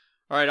Corral.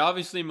 All right,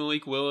 obviously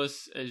Malik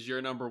Willis is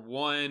your number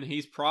one.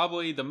 He's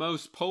probably the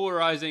most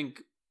polarizing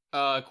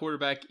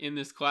quarterback in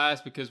this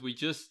class because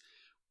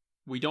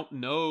we don't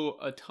know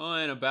a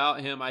ton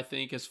about him, I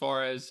think, as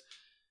far as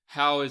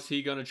how is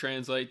he going to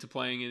translate to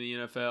playing in the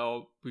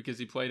NFL because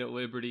he played at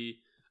Liberty.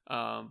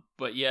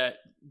 But yet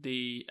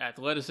the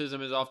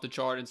athleticism is off the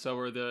chart and so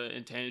are the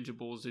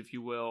intangibles, if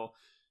you will.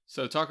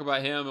 So talk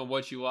about him and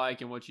what you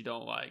like and what you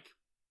don't like.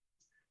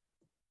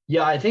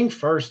 Yeah, I think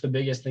first the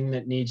biggest thing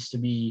that needs to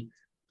be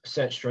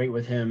set straight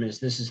with him is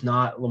this is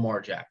not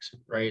Lamar Jackson,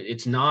 right?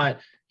 It's not,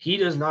 he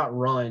does not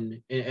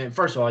run. And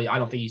first of all, I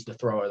don't think he's the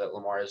thrower that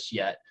Lamar is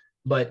yet,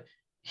 but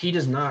he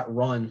does not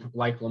run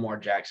like Lamar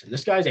Jackson.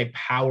 This guy's a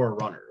power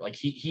runner. Like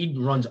he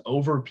runs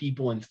over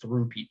people and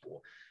through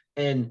people.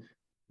 And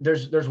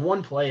there's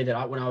one play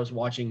that when I was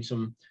watching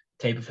some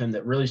tape of him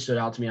that really stood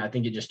out to me, I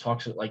think it just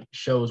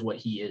shows what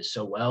he is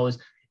so well, is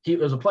it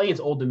was a play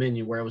against Old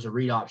Dominion where it was a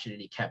read option and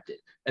he kept it.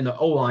 And the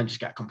O-line just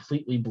got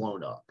completely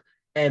blown up.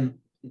 And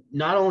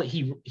not only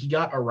he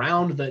got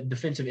around the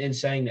defensive end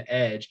setting the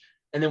edge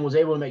and then was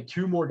able to make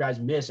two more guys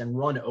miss and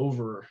run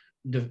over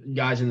the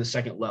guys in the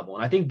second level.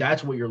 And I think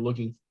that's what you're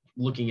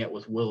looking at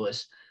with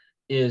Willis,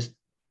 is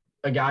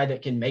a guy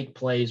that can make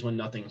plays when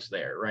nothing's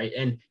there, right?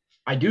 And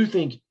I do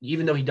think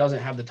even though he doesn't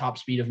have the top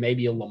speed of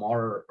maybe a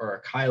Lamar or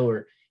a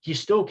Kyler, he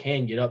still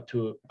can get up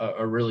to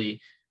a really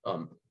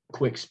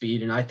quick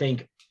speed. And I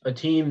think the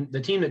team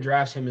that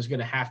drafts him is going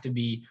to have to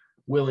be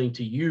willing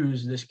to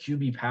use this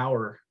QB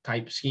power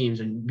type schemes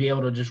and be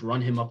able to just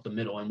run him up the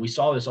middle. And we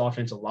saw this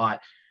offense a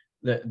lot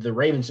that the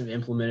Ravens have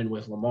implemented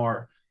with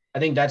Lamar. I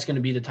think that's going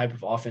to be the type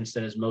of offense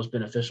that is most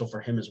beneficial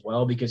for him as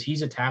well, because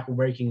he's a tackle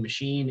breaking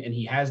machine and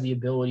he has the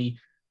ability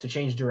to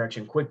change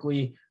direction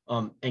quickly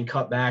and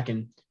cut back.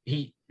 And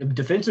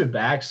defensive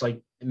backs,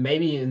 like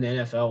maybe in the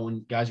NFL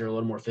when guys are a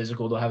little more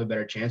physical, they'll have a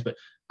better chance, but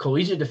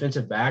collegiate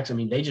defensive backs, I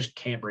mean, they just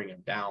can't bring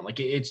him down. Like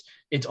it's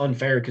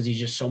unfair because he's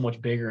just so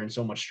much bigger and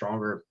so much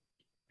stronger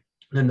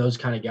than those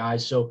kind of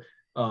guys. So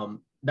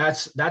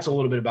that's a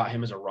little bit about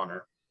him as a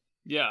runner.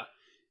 Yeah.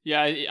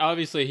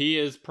 Obviously he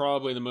is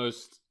probably the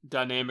most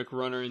dynamic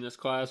runner in this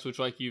class, which,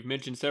 like you've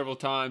mentioned several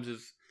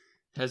times,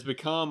 has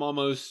become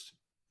almost,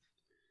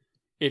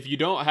 if you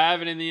don't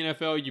have it in the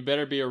NFL, you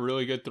better be a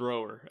really good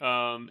thrower.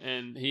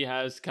 And he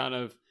has kind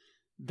of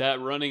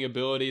that running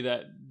ability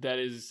that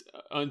is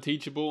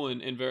unteachable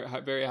and very,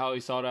 very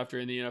highly sought after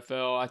in the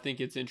NFL. I think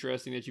it's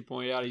interesting that you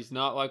pointed out he's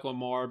not like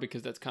Lamar,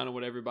 because that's kind of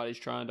what everybody's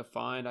trying to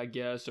find, I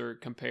guess, or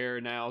compare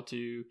now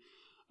to.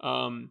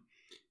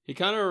 He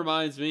kind of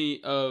reminds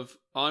me of,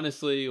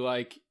 honestly,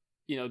 like,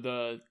 you know,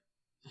 the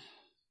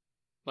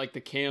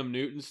Cam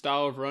Newton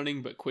style of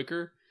running, but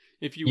quicker,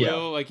 if you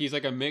will. Like he's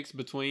like a mix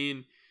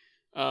between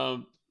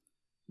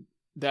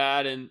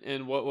that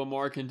and what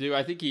Lamar can do.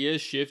 I think he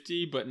is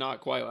shifty, but not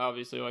quite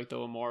obviously like the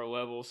Lamar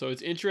level. So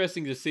it's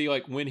interesting to see,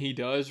 like, when he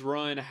does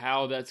run,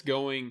 how that's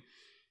going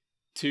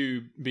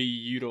to be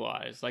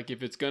utilized. Like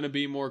if it's going to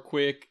be more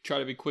quick, try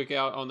to be quick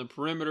out on the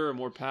perimeter or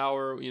more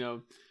power, you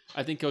know,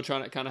 I think he'll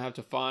try to kind of have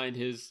to find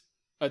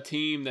a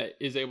team that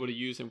is able to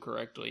use him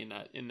correctly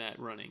in that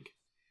running.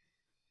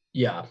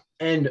 Yeah.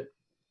 And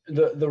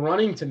the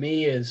running to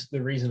me is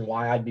the reason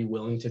why I'd be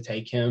willing to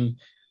take him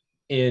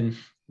in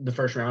the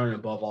first round and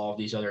above all of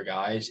these other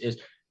guys. Is,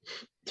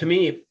 to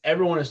me,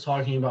 everyone is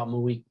talking about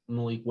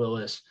Malik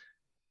Willis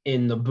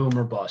in the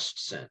boomer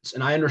bust sense.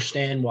 And I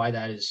understand why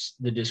that is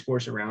the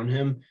discourse around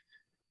him,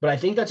 but I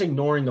think that's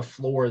ignoring the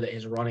floor that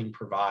his running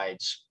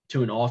provides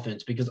to an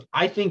offense, because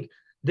I think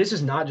this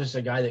is not just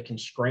a guy that can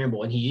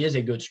scramble, and he is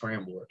a good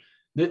scrambler.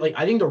 Like,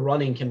 I think the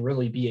running can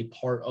really be a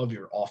part of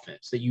your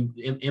offense that you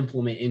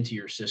implement into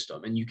your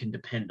system and you can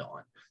depend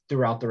on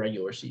throughout the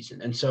regular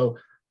season. And so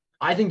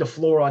I think the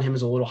floor on him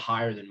is a little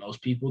higher than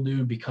most people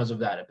do because of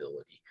that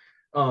ability.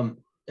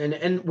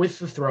 And with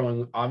the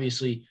throwing,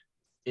 obviously,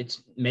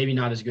 it's maybe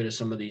not as good as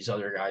some of these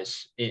other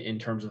guys in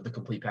terms of the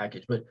complete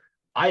package, but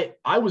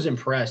I was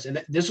impressed.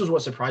 And this was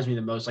what surprised me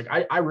the most. Like,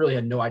 I really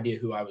had no idea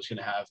who I was going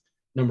to have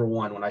number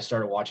one when I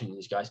started watching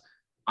these guys.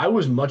 I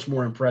was much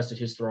more impressed at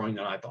his throwing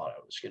than I thought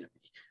I was going to be.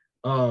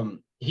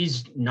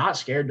 He's not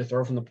scared to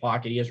throw from the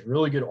pocket. He has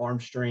really good arm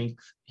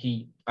strength.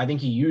 I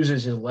think he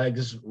uses his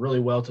legs really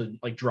well to,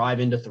 like, drive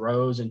into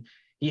throws, and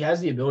he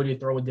has the ability to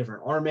throw with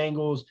different arm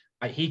angles.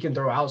 He can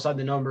throw outside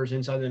the numbers,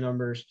 inside the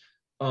numbers.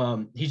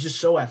 He's just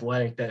so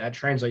athletic that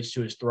translates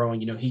to his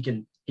throwing. You know, he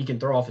can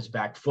throw off his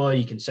back foot.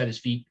 He can set his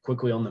feet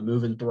quickly on the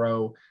move and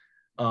throw.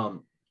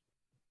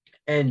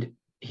 And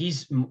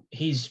he's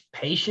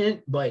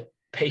patient, but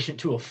patient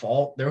to a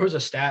fault. There was a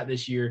stat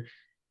this year.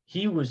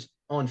 He was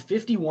on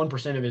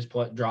 51% of his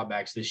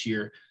dropbacks this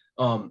year.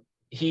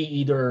 He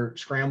either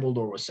scrambled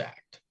or was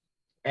sacked.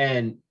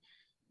 And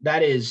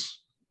that is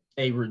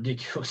a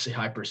ridiculously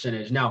high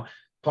percentage. Now,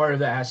 part of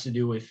that has to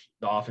do with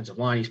the offensive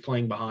line he's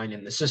playing behind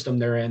and the system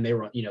they're in.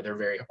 They're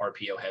very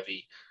RPO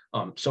heavy.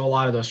 So a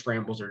lot of those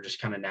scrambles are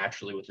just kind of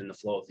naturally within the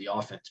flow of the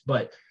offense.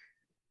 But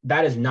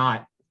that is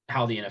not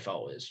how the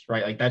NFL is,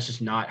 right? Like that's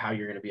just not how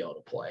you're going to be able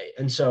to play.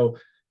 And so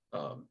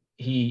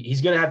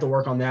he's going to have to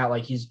work on that.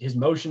 Like his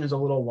motion is a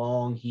little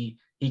long. He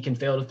can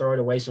fail to throw it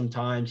away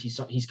sometimes.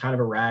 He's kind of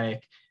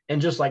erratic.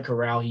 And just like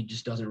Corral, he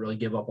just doesn't really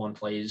give up on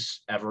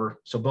plays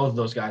ever. So both of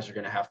those guys are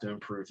going to have to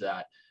improve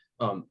that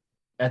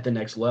at the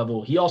next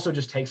level. He also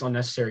just takes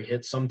unnecessary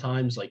hits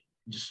sometimes. Like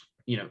just,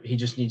 he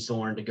just needs to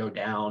learn to go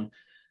down.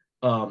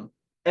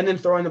 And then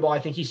throwing the ball, I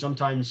think he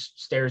sometimes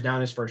stares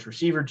down his first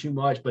receiver too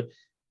much, but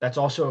that's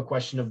also a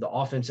question of the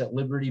offense at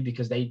Liberty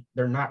because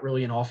they're not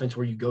really an offense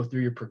where you go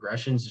through your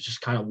progressions. It's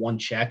just kind of one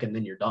check and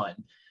then you're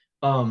done.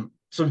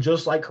 So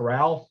just like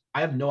Corral,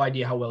 I have no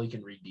idea how well he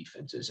can read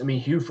defenses. I mean,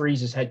 Hugh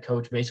Freeze, his head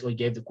coach, basically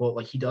gave the quote,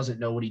 like, he doesn't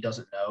know what he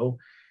doesn't know.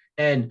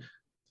 And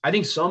I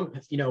think some,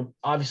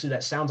 obviously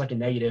that sounds like a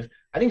negative.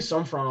 I think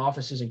some front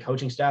offices and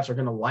coaching staffs are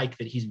going to like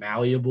that he's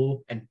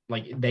malleable and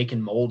like they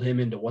can mold him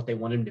into what they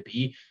want him to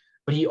be.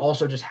 But he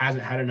also just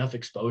hasn't had enough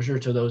exposure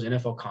to those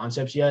NFL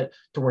concepts yet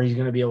to where he's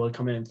going to be able to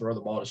come in and throw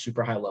the ball at a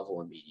super high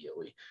level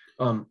immediately.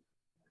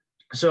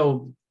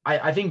 So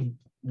I think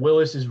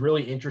Willis is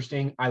really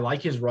interesting. I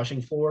like his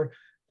rushing floor.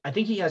 I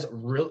think he has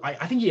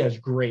I think he has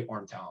great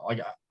arm talent.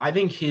 Like I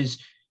think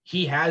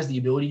he has the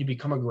ability to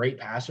become a great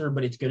passer,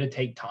 but it's going to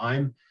take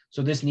time.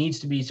 So this needs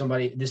to be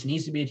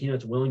a team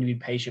that's willing to be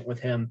patient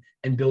with him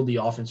and build the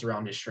offense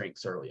around his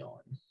strengths early on.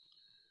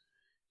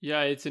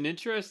 Yeah, it's an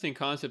interesting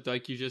concept,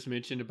 like you just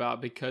mentioned,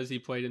 about because he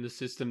played in the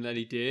system that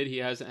he did, he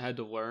hasn't had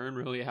to learn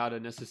really how to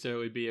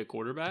necessarily be a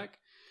quarterback.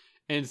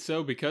 And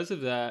so because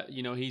of that,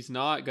 he's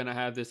not going to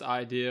have this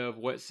idea of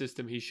what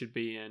system he should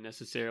be in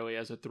necessarily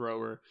as a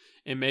thrower.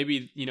 And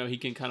maybe, he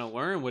can kind of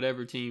learn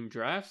whatever team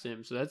drafts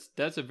him. So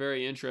that's a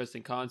very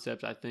interesting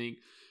concept, I think.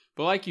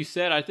 But like you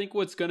said, I think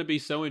what's going to be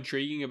so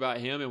intriguing about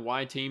him and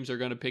why teams are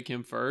going to pick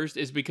him first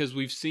is because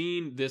we've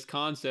seen this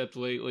concept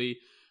lately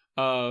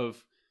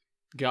of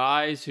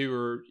guys who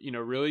are,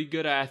 really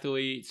good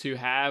athletes who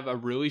have a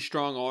really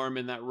strong arm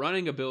and that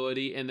running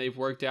ability, and they've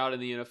worked out in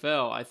the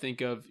NFL. I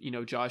think of,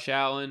 Josh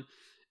Allen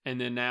and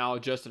then now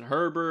Justin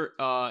Herbert,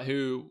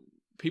 who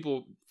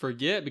people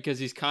forget because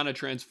he's kind of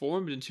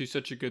transformed into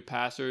such a good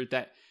passer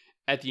that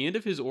at the end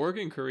of his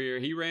Oregon career,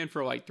 he ran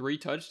for like 3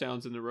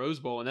 touchdowns in the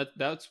Rose Bowl, and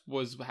that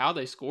was how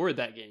they scored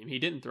that game. He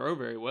didn't throw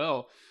very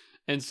well.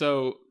 And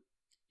so,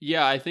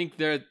 yeah, I think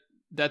that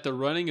the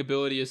running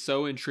ability is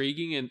so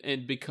intriguing,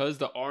 and because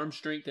the arm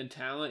strength and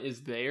talent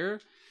is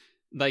there,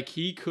 like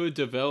he could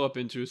develop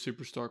into a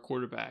superstar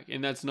quarterback.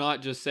 And that's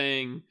not just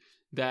saying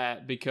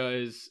that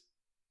because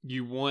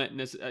you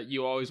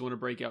always want to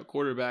break out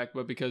quarterback,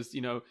 but because,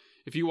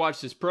 if you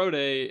watched his pro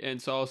day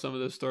and saw some of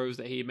those throws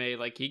that he made,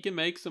 like he can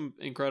make some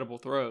incredible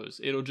throws.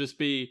 It'll just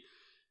be,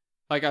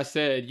 like I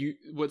said,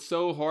 what's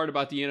so hard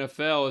about the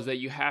NFL is that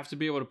you have to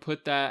be able to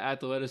put that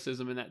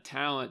athleticism and that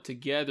talent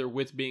together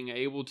with being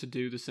able to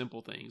do the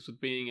simple things, with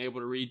being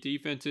able to read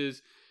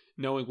defenses,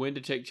 knowing when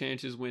to take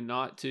chances, when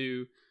not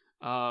to.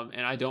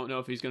 And I don't know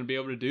if he's going to be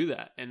able to do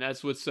that. And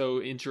that's what's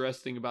so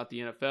interesting about the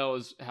NFL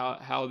is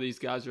how these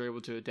guys are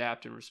able to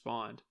adapt and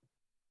respond.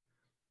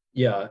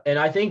 Yeah, and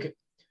I think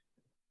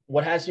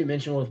what has to be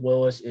mentioned with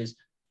Willis is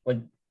like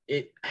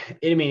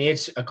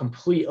it's a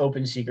complete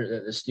open secret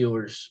that the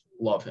Steelers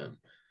love him.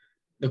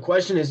 The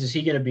question is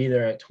he going to be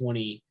there at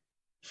 20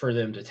 for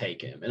them to take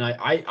him? And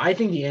I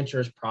think the answer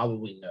is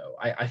probably no.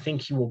 I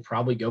think he will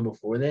probably go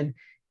before then,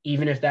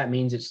 even if that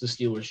means it's the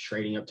Steelers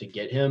trading up to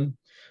get him.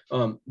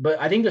 But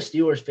I think the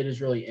Steelers fit is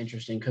really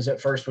interesting because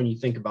at first when you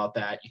think about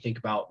that, you think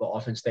about the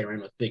offense they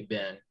ran with Big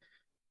Ben,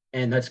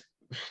 and that's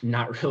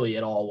not really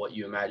at all what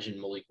you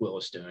imagine Malik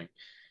Willis doing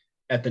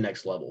at the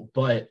next level.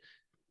 But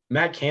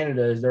Matt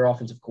Canada is their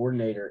offensive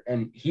coordinator,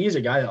 and he's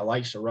a guy that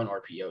likes to run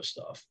RPO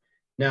stuff.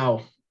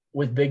 Now,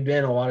 with Big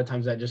Ben, a lot of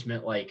times that just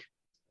meant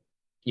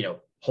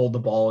hold the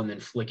ball and then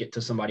flick it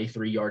to somebody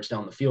 3 yards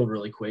down the field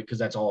really quick because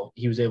that's all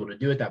he was able to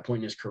do at that point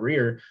in his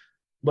career.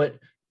 But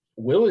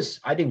Willis,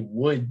 I think,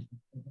 would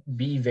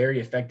be very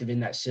effective in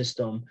that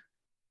system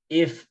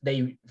if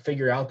they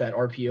figure out that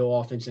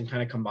RPO offense and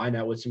kind of combine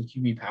that with some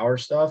QB power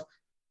stuff.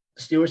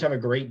 The Steelers have a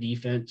great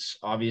defense,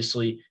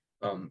 obviously.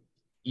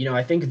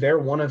 I think they're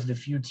one of the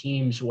few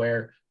teams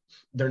where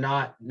they're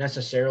not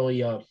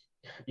necessarily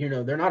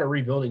they're not a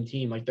rebuilding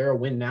team. Like they're a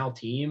win now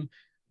team.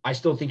 I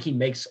still think he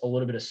makes a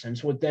little bit of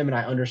sense with them, and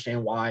I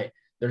understand why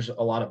there's a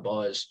lot of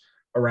buzz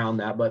around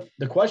that. But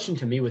the question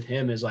to me with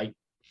him is like,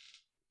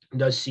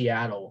 does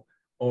Seattle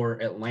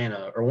or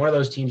Atlanta or one of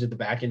those teams at the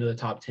back end of the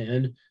top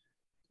 10,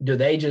 do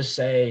they just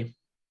say,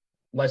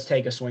 let's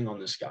take a swing on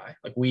this guy?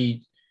 Like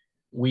we're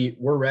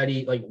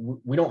ready. Like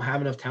we don't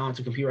have enough talent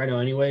to compete right now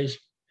anyways.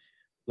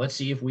 Let's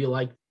see if we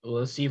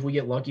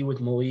get lucky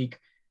with Malik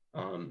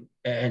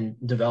and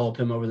develop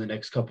him over the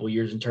next couple of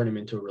years and turn him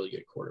into a really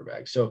good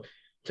quarterback. So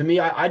to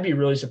me, I'd be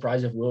really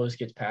surprised if Willis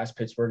gets past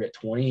Pittsburgh at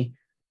 20.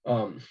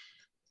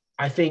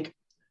 I think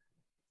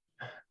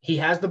he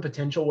has the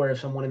potential where if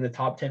someone in the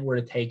top 10 were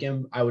to take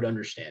him, I would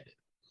understand it.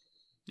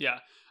 Yeah,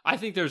 I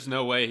think there's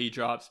no way he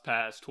drops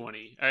past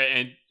 20.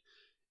 And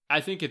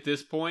I think at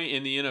this point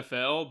in the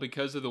NFL,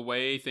 because of the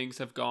way things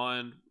have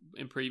gone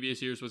in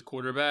previous years with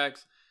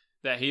quarterbacks,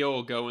 that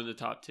he'll go in the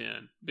top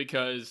 10,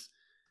 because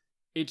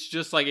it's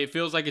just like, it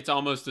feels like it's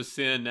almost a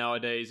sin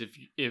nowadays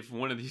if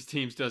one of these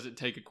teams doesn't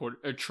take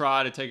or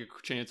try to take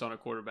a chance on a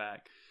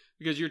quarterback.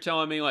 Because you're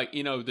telling me, like,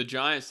 the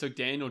Giants took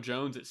Daniel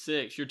Jones at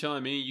 6. You're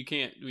telling me you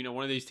can't,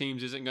 one of these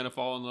teams isn't going to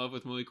fall in love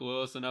with Malik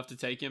Willis enough to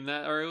take him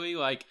that early?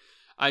 Like,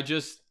 I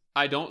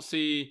don't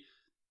see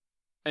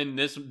in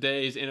this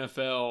day's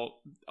NFL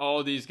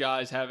all these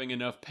guys having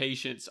enough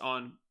patience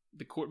on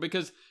the court,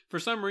 because for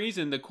some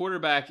reason the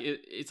quarterback,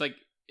 it's like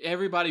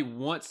everybody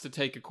wants to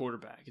take a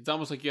quarterback. It's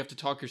almost like you have to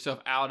talk yourself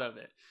out of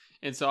it.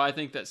 And so I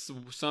think that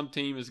some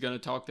team is going to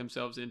talk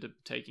themselves into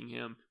taking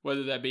him,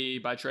 whether that be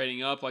by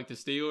trading up like the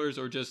Steelers,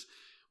 or just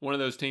one of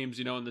those teams,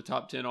 in the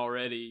top 10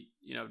 already,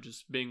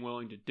 just being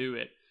willing to do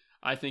it.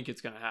 I think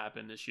it's going to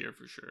happen this year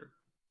for sure.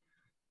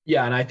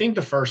 Yeah, and I think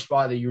the first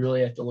spot that you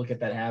really have to look at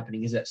that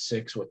happening is at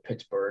 6 with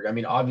Pittsburgh. I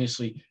mean,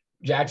 obviously,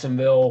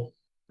 Jacksonville,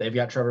 they've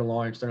got Trevor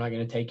Lawrence. They're not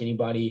going to take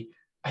anybody.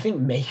 I think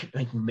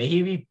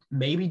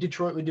maybe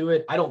Detroit would do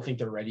it. I don't think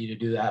they're ready to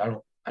do that.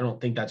 I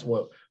don't think that's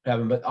what would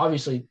happen. But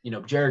obviously,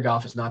 Jared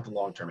Goff is not the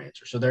long-term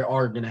answer. So they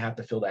are going to have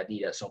to fill that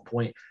need at some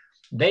point.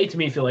 They, to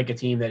me, feel like a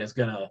team that is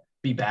going to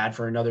be bad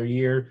for another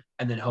year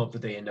and then hope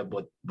that they end up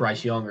with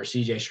Bryce Young or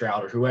CJ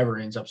Stroud or whoever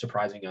ends up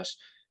surprising us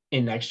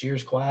in next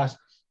year's class.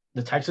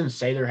 The Texans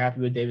say they're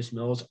happy with Davis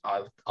Mills.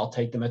 I'll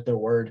take them at their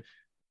word.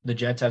 The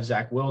Jets have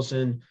Zach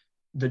Wilson.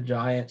 The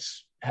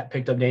Giants have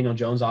picked up Daniel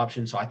Jones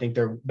option. So I think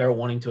they're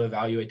wanting to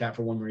evaluate that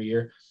for one more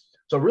year.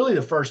 So really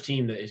the first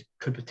team that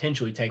could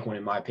potentially take one,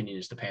 in my opinion,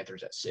 is the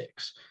Panthers at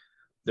 6.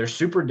 They're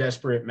super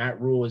desperate.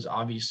 Matt Rule is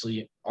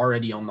obviously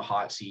already on the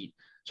hot seat.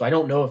 So I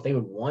don't know if they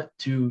would want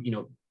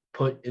to,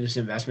 put this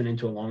investment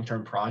into a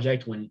long-term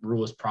project when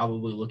Rule is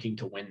probably looking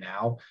to win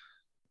now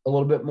a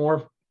little bit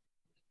more.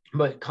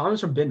 But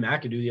comments from Ben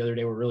McAdoo the other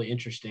day were really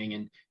interesting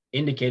and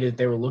indicated that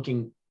they were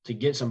looking to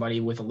get somebody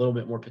with a little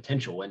bit more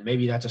potential. And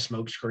maybe that's a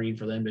smokescreen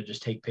for them to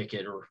just take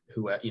Pickett or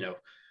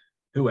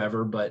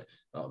whoever. But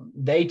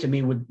they, to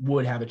me,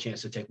 would have a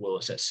chance to take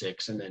Willis at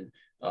 6. And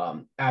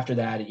then after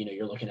that,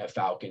 you're looking at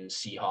Falcons,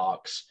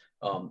 Seahawks,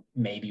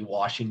 maybe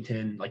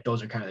Washington. Like,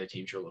 those are kind of the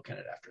teams you're looking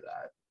at after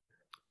that.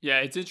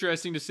 Yeah, it's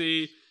interesting to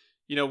see,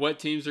 what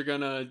teams are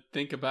going to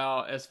think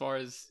about as far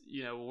as,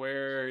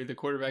 where the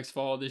quarterbacks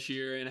fall this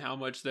year and how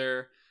much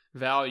they're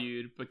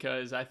valued.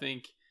 Because I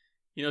think,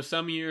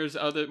 some years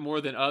more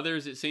than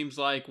others, it seems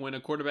like when a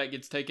quarterback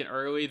gets taken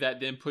early,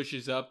 that then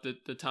pushes up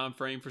the time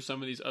frame for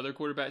some of these other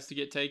quarterbacks to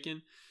get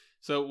taken.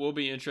 So it will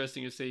be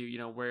interesting to see,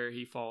 where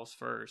he falls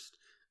first.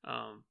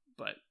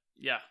 But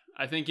yeah,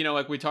 I think,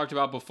 like we talked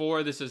about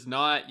before, this is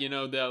not,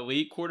 the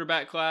elite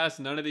quarterback class.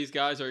 None of these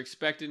guys are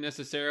expected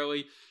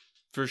necessarily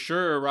for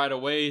sure right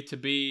away to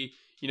be,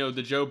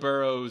 the Joe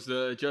Burrows,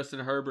 the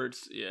Justin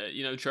Herberts,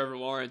 Trevor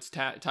Lawrence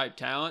type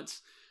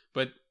talents.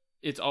 But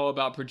it's all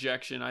about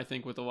projection, I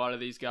think, with a lot of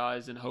these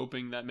guys, and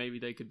hoping that maybe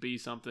they could be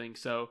something.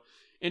 So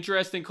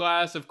interesting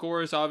class, of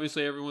course.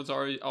 Obviously, everyone's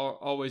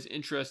always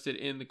interested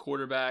in the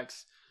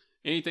quarterbacks.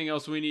 Anything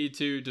else we need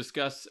to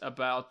discuss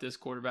about this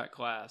quarterback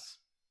class?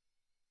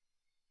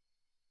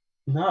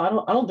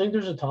 No, I don't think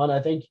there's a ton.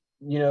 I think,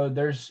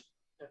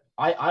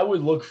 I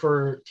would look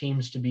for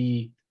teams to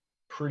be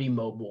pretty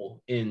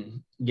mobile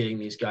in getting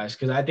these guys,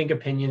 because I think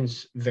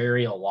opinions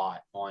vary a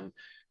lot on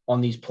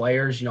these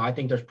players. I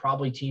think there's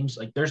probably teams,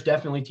 like there's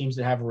definitely teams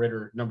that have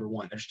Ritter number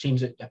 1. There's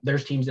teams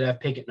that have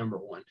Pickett number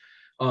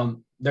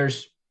 1.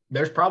 There's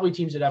probably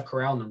teams that have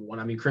Corral number 1.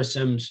 I mean, Chris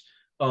Sims,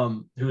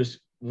 who is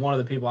one of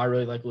the people I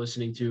really like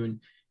listening to and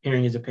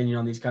hearing his opinion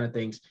on these kind of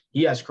things,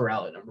 he has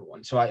Corral at number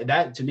 1. So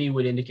that to me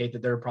would indicate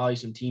that there are probably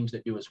some teams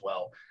that do as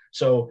well.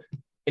 So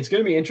it's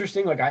going to be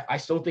interesting. Like I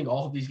still think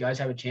all of these guys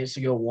have a chance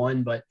to go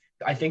 1, but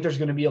I think there's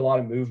going to be a lot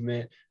of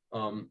movement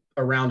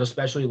around,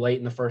 especially late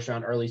in the first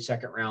round, early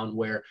second round,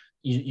 where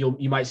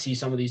you might see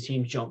some of these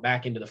teams jump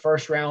back into the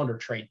first round or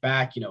trade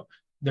back.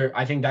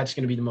 I think that's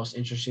going to be the most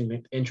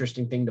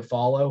interesting thing to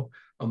follow,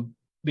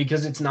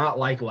 because it's not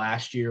like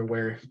last year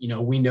where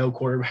we know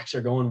quarterbacks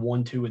are going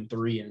 1, 2, and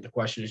 3, and the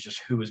question is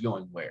just who is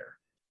going where.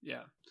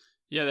 Yeah,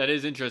 that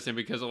is interesting,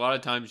 because a lot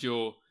of times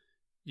you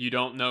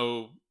don't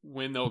know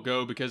when they'll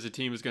go, because the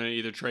team is going to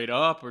either trade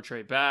up or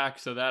trade back.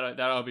 So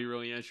that'll be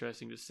really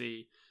interesting to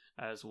see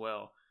as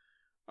well.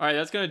 All right,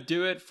 that's going to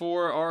do it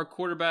for our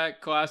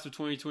quarterback class of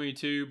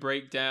 2022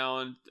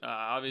 breakdown.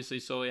 Obviously,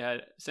 Sully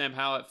had Sam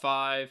Howell at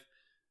 5.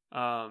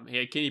 He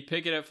had Kenny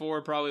Pickett at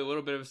 4, probably a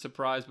little bit of a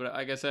surprise, but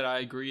like I said, I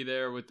agree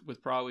there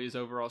with probably his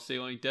overall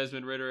ceiling.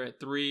 Desmond Ridder at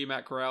 3,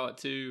 Matt Corral at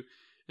 2,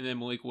 and then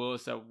Malik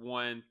Willis at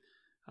 1.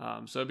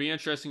 So it'd be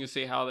interesting to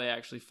see how they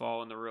actually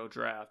fall in the real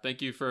draft.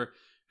 Thank you for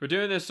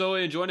doing this,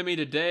 Sully, and joining me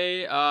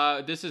today.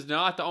 This is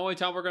not the only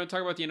time we're going to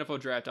talk about the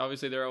NFL draft.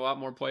 Obviously, there are a lot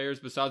more players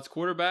besides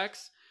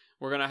quarterbacks.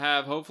 We're going to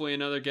have hopefully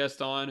another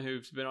guest on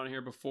who's been on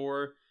here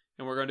before,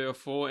 and we're going to do a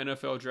full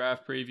NFL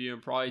draft preview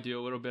and probably do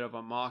a little bit of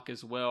a mock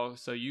as well,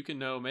 so you can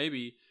know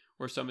maybe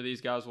where some of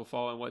these guys will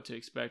fall and what to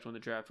expect when the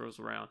draft rolls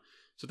around.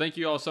 So thank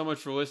you all so much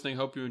for listening.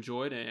 Hope you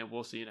enjoyed, and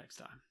we'll see you next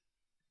time.